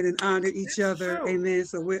 Amen. And honor each other. True. Amen.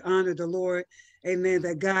 So we honor the Lord. Amen.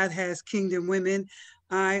 That God has kingdom women.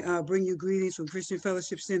 I bring you greetings from Christian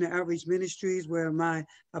Fellowship Center Outreach Ministries, where my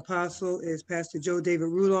apostle is Pastor Joe David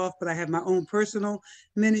Rudolph, but I have my own personal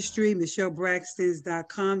ministry.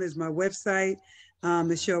 MichelleBraxtons.com is my website.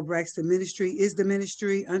 Michelle Braxton Ministry is the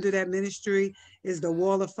ministry. Under that ministry is the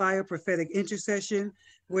Wall of Fire Prophetic Intercession,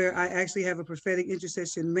 where I actually have a prophetic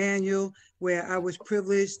intercession manual where I was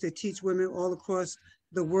privileged to teach women all across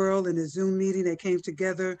the world in a Zoom meeting that came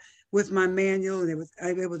together with my manual, and I was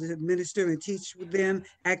able to minister and teach with them,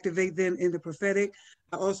 activate them in the prophetic.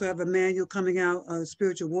 I also have a manual coming out, a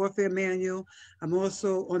spiritual warfare manual. I'm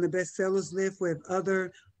also on the bestsellers list with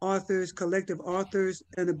other authors, collective authors,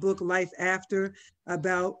 and a book, Life After,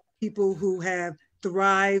 about people who have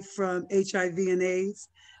thrived from HIV and AIDS.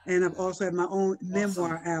 And I've also had my own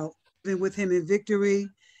memoir out, Been With Him in Victory.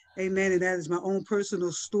 Amen. And that is my own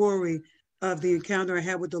personal story of the encounter I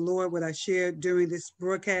had with the Lord, what I shared during this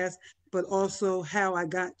broadcast, but also how I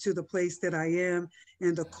got to the place that I am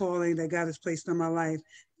and the calling that God has placed on my life.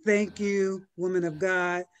 Thank you, woman of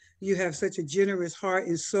God. You have such a generous heart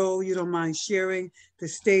and soul. You don't mind sharing the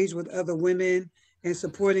stage with other women and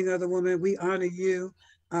supporting other women. We honor you,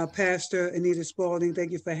 Pastor Anita Spaulding.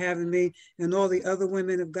 Thank you for having me. And all the other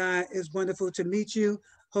women of God, it's wonderful to meet you.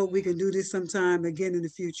 Hope we can do this sometime again in the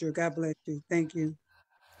future. God bless you. Thank you.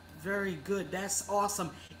 Very good. That's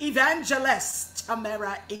awesome. Evangelist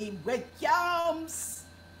Tamara E. Williams.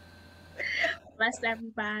 Bless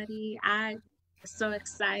everybody. I'm so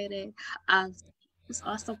excited to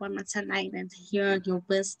also women tonight and to hear your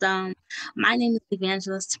wisdom. My name is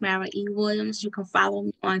Evangelist Tamara E. Williams. You can follow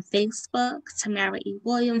me on Facebook, Tamara E.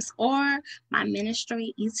 Williams, or my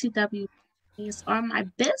ministry, ETW, or my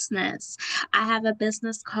business. I have a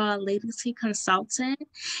business called Lady T Consultant,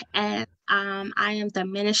 and I am the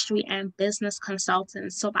ministry and business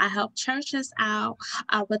consultant. So I help churches out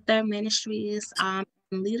with their ministries,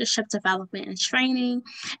 leadership development and training.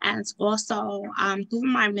 And also through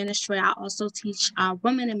my ministry, I also teach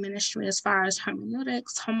women in ministry as far as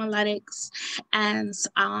hermeneutics, homiletics, and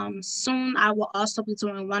soon I will also be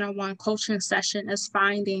doing one-on-one coaching session as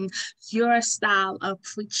finding your style of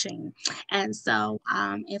preaching. And so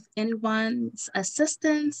if anyone's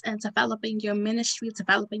assistance in developing your ministry,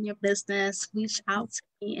 developing your business, reach out to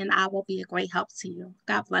me and I will be a great help to you.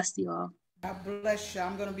 God bless you all. God bless you.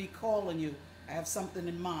 I'm going to be calling you. I have something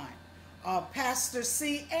in mind. Pastor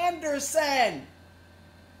C. Anderson.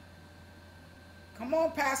 Come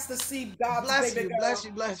on, Pastor C. God bless you, bless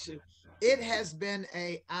you, bless you. It has been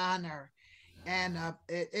an honor, and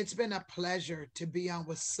it's been a pleasure to be on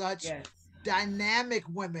with such dynamic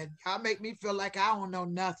women. Y'all make me feel like I don't know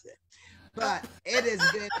nothing. But it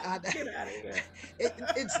has been, get out of here.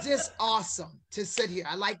 It's just awesome to sit here.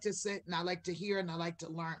 I like to sit and I like to hear and I like to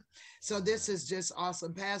learn. So this is just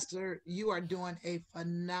awesome. Pastor, you are doing a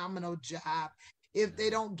phenomenal job. If they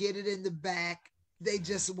don't get it in the back, they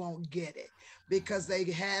just won't get it, because they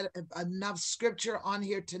had enough scripture on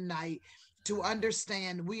here tonight to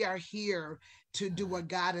understand we are here to do what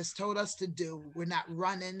God has told us to do. We're not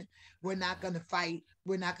running. We're not going to fight.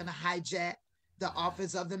 We're not going to hijack the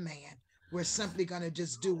office of the man. We're simply going to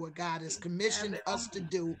just do what God has commissioned us to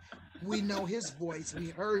do. We know his voice. We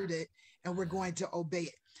heard it, and we're going to obey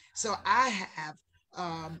it. So I have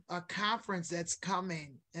a conference that's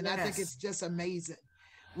coming, and I think it's just amazing.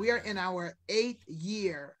 We are in our 8th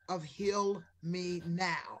year of Heal Me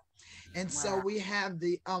Now. And so we have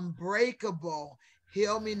the Unbreakable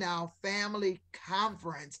Heal Me Now Family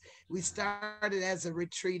Conference. We started as a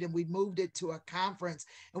retreat and we moved it to a conference,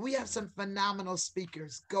 and we have some phenomenal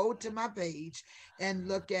speakers. Go to my page and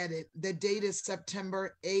look at it. The date is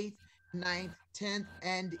September 8th, 9th, 10th,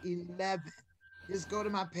 and 11th. Just go to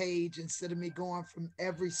my page instead of me going from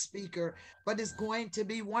every speaker, but it's going to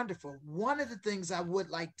be wonderful. One of the things I would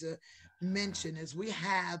like to mention is we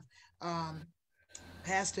have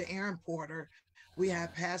Pastor Aaron Porter, we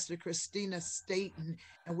have Pastor Christina Staten,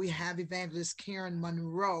 and we have Evangelist Karen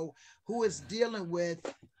Monroe, who is dealing with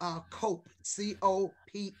COPE,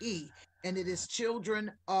 C-O-P-E, and it is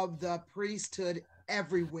children of the priesthood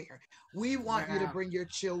everywhere. We want you to bring your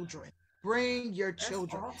children. Bring your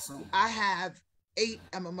children. Awesome. I have 8.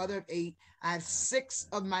 I'm a mother of 8. I have 6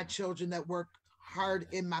 of my children that work hard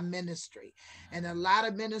in my ministry. And a lot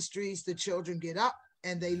of ministries, the children get up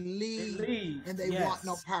and they leave and they want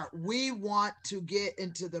no part. We want to get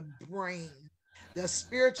into the brain, the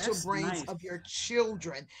spiritual brains of your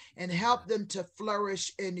children, and help them to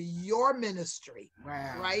flourish in your ministry,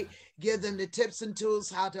 right? Give them the tips and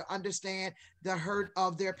tools how to understand the hurt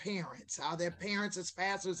of their parents, how their parents as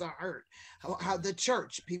pastors are hurt, how the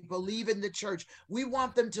church, people leaving the church. We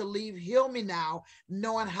want them to leave Heal Me Now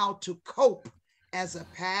knowing how to cope as a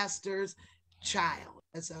pastor's child,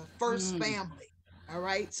 as a first family. All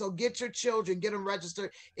right. So get your children, get them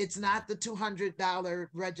registered. It's not the $200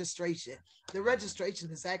 registration. The registration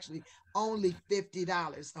is actually only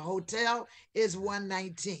 $50. The hotel is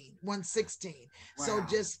 $116. Wow. So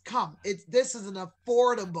just come. This is an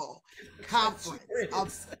affordable conference.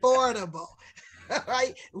 Affordable. All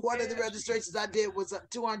right. One of the registrations I did was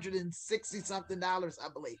 $260 something, I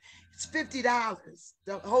believe. It's $50.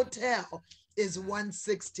 The hotel is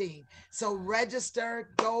 $116. So register,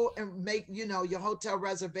 go and make, your hotel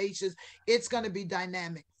reservations. It's going to be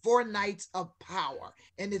dynamic. 4 nights of power,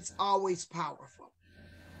 and it's always powerful.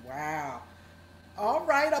 Wow. All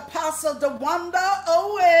right, Apostle DeWanda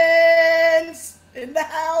Owens in the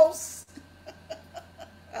house.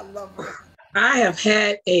 I love her. I have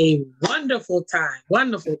had a wonderful time.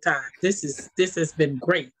 Wonderful time. This has been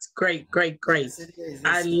great. Yes, it is.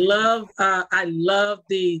 I love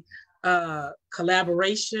the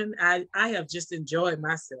collaboration. I have just enjoyed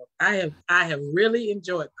myself. I have really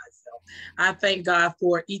enjoyed myself. I thank God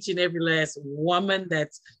for each and every last woman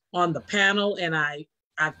that's on the panel, and I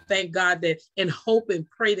thank God that and hope and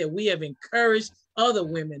pray that we have encouraged other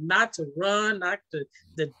women not to run, not to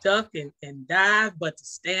duck and dive, but to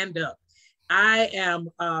stand up. I am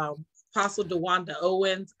Apostle DeWanda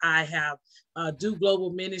Owens. I have Do Global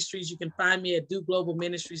Ministries. You can find me at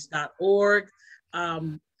doglobalministries.org.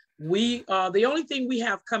 The only thing we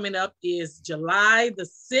have coming up is July the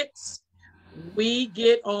 6th. We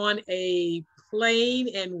get on a plane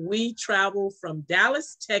and we travel from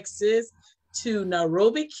Dallas, Texas to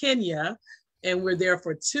Nairobi, Kenya. And we're there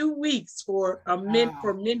for 2 weeks for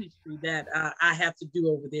ministry that I have to do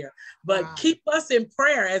over there. But keep us in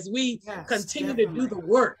prayer as we continue to do the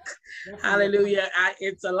work. Hallelujah.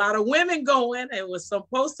 It's a lot of women going. It was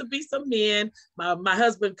supposed to be some men. My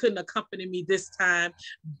husband couldn't accompany me this time,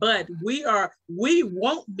 but we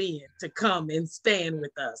want men to come and stand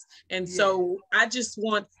with us. And so I just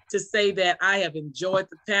want to say that I have enjoyed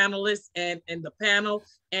the panelists and the panel,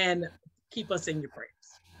 and keep us in your prayers.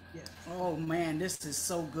 Yeah. Oh man, this is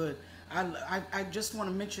so good. I just want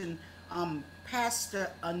to mention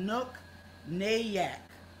Pastor Anouk Nayak.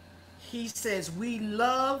 He says, "We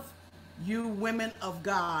love you, women of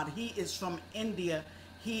God." He is from India.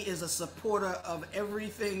 He is a supporter of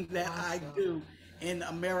everything that I do in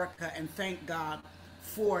America, and thank God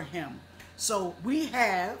for him. So we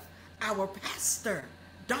have our pastor,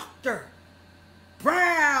 Dr.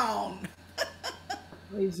 Brown.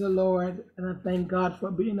 Praise the Lord, and I thank God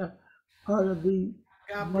for being a part of the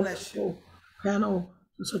wonderful panel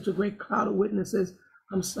with such a great cloud of witnesses.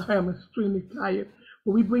 I'm sorry, I'm extremely tired,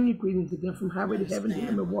 but we bring you greetings again from Highway to Heaven here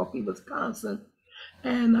in Milwaukee, Wisconsin.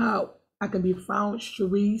 And I can be found,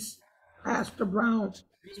 Charisse, Pastor Brown,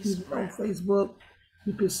 on Facebook.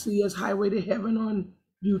 You can see us Highway to Heaven on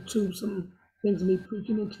YouTube, some things of me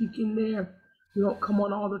preaching and teaching there. We don't come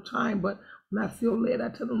on all the time, but when I feel led, I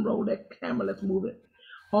tell them, roll that camera, let's move it.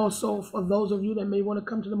 Also, for those of you that may want to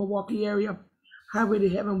come to the Milwaukee area, Highway to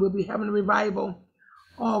Heaven will be having a revival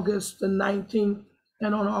August the 19th,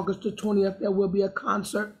 and on August the 20th, there will be a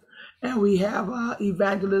concert. And we have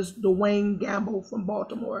Evangelist Dwayne Gamble from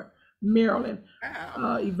Baltimore, Maryland.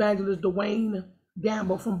 Evangelist Dwayne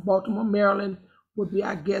Gamble from Baltimore, Maryland would be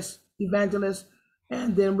our guest evangelist.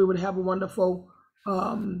 And then we would have a wonderful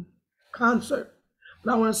concert.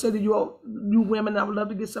 But I want to say to you women, I would love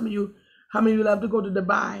to get some of you, how many of you love to go to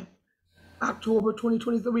Dubai? October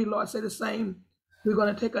 2023, Lord, say the same. We're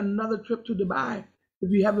going to take another trip to Dubai.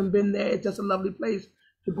 If you haven't been there, it's just a lovely place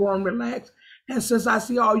to go and relax. And since I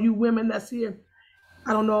see all you women that's here,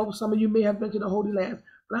 I don't know, some of you may have been to the Holy Lands,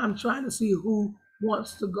 but I'm trying to see who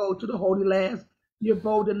wants to go to the Holy Lands. You're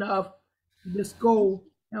bold enough, just go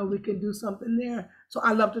and we can do something there. So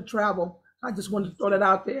I love to travel. I just wanted to throw that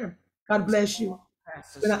out there. God bless you.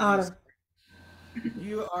 It's been an honor.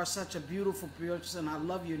 You are such a beautiful person. I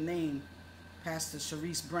love your name, Pastor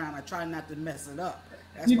Charisse Brown. I try not to mess it up.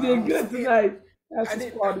 That's you did good tonight. That's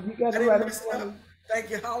the part. You got it right. Thank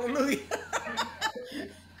you. Hallelujah.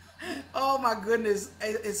 Oh my goodness.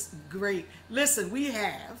 It's great. Listen,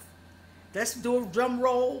 let's do a drum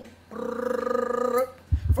roll for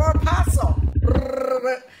Apostle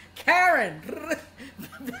Karen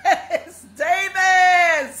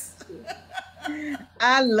Bettis-Davis.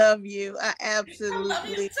 I love you. I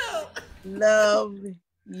absolutely love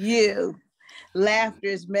you. Laughter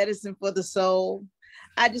is medicine for the soul.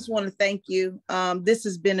 I just want to thank you. This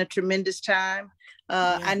has been a tremendous time.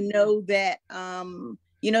 I know that,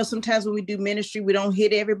 sometimes when we do ministry, we don't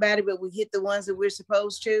hit everybody, but we hit the ones that we're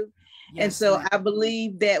supposed to. Yes, and so I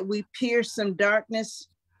believe that we pierced some darkness,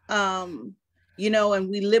 and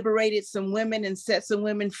we liberated some women and set some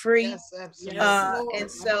women free. Yes, absolutely.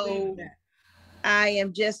 And so I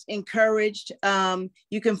am just encouraged.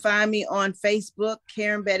 You can find me on Facebook,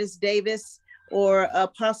 Karen Bettis-Davis, or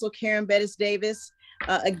Apostle Karen Bettis-Davis.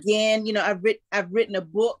 Again, you know, I've written a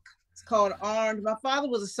book. It's called Armed. My father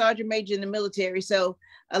was a sergeant major in the military, so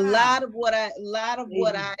a lot of what I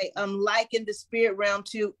like in the spirit realm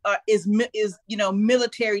to is you know,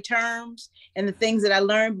 military terms and the things that I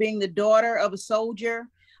learned being the daughter of a soldier.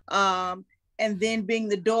 And then being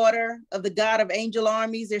the daughter of the God of angel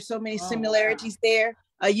armies. There's so many similarities there.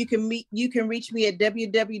 You can reach me at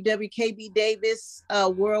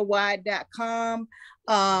www.kbdavisworldwide.com.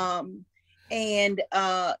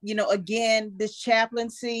 You know, again, this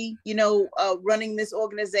chaplaincy, you know, running this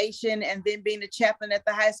organization and then being the chaplain at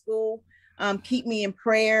the high school, keep me in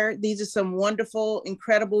prayer. These are some wonderful,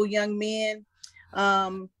 incredible young men.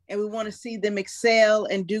 And we want to see them excel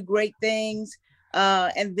and do great things.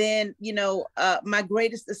 And then, you know, my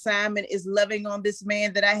greatest assignment is loving on this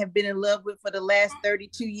man that I have been in love with for the last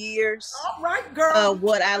 32 years. All right, girl.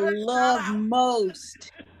 What I love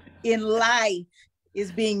most in life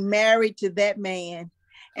is being married to that man.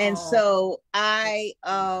 And so I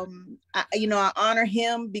honor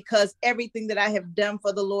him because everything that I have done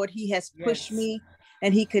for the Lord, he has pushed me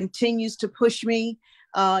and he continues to push me.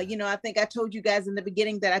 You know, I think I told you guys in the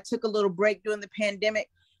beginning that I took a little break during the pandemic.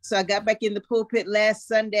 So I got back in the pulpit last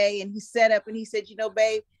Sunday and he sat up and he said, you know,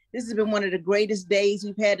 babe, this has been one of the greatest days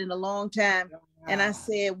we've had in a long time. Wow. And I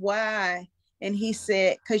said, why? And he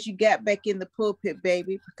said, because you got back in the pulpit,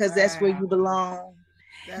 baby, because that's where you belong.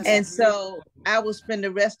 And so I will spend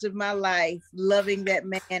the rest of my life loving that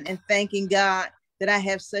man and thanking God that I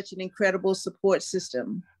have such an incredible support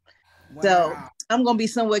system. Wow. So I'm going to be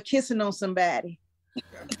somewhere kissing on somebody.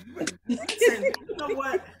 You know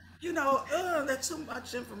what? You know, that's too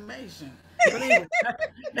much information. But anyway,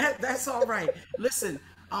 that's all right. Listen,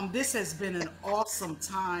 this has been an awesome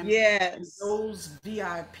time. Yes. Those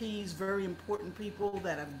VIPs, very important people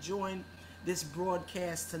that have joined this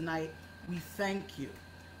broadcast tonight, we thank you.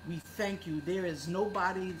 We thank you. There is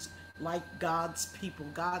nobody like God's people.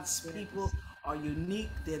 God's people are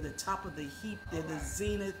unique. They're the top of the heap. They're the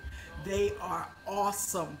zenith. They are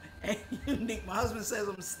awesome and unique. My husband says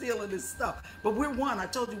I'm stealing his stuff, but we're one. I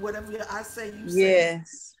told you, whatever I say, you say.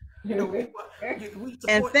 Yes. You know, we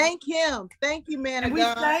and thank him. Thank you, man of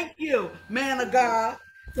God. We thank you, man of God,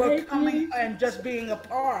 for coming and just being a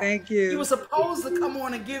part. Thank you. He was supposed to come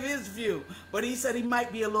on and give his view, but he said he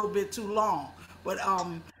might be a little bit too long. But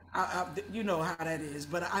you know how that is.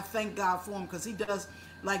 But I thank God for him because he does.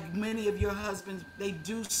 Like many of your husbands, they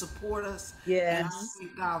do support us. Yes. And I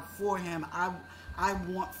thank God for him. I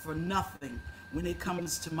want for nothing when it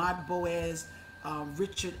comes to my Boaz,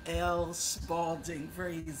 Richard L. Spaulding.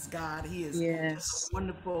 Praise God. He is just a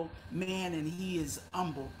wonderful man and he is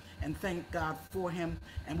humble. And thank God for him.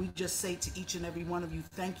 And we just say to each and every one of you,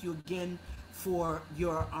 thank you again for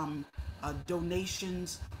your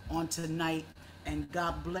donations on tonight. And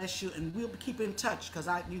God bless you, and we'll keep in touch because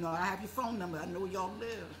I have your phone number. I know where y'all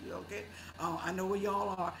live. Okay, I know where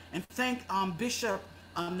y'all are. And thank Bishop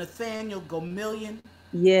Nathaniel Gomillion.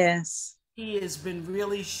 Yes, he has been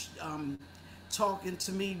really talking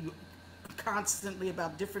to me constantly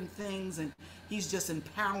about different things, and he's just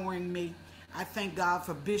empowering me. I thank God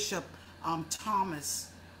for Bishop Thomas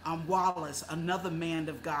Wallace, another man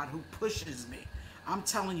of God who pushes me. I'm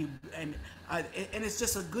telling you, and it's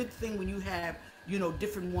just a good thing when you have, you know,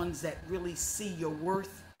 different ones that really see your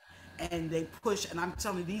worth and they push. And I'm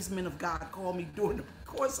telling you, these men of God call me during the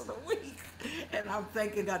course of the week, and I'm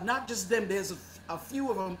thanking God. Not just them, there's a few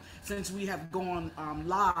of them since we have gone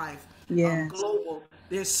live, global.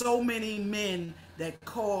 There's so many men that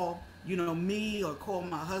call, you know, me or call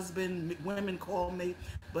my husband. Women call me,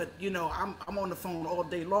 but you know, I'm on the phone all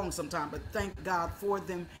day long sometimes. But thank God for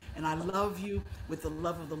them, and I love you with the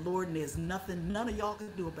love of the Lord, and there's nothing none of y'all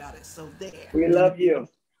can do about it. So there. We love you.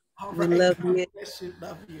 All right. We love you.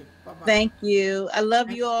 Love you. Bye-bye. Thank you. I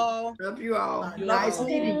love you all. Love you all. Nice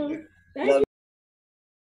meeting you.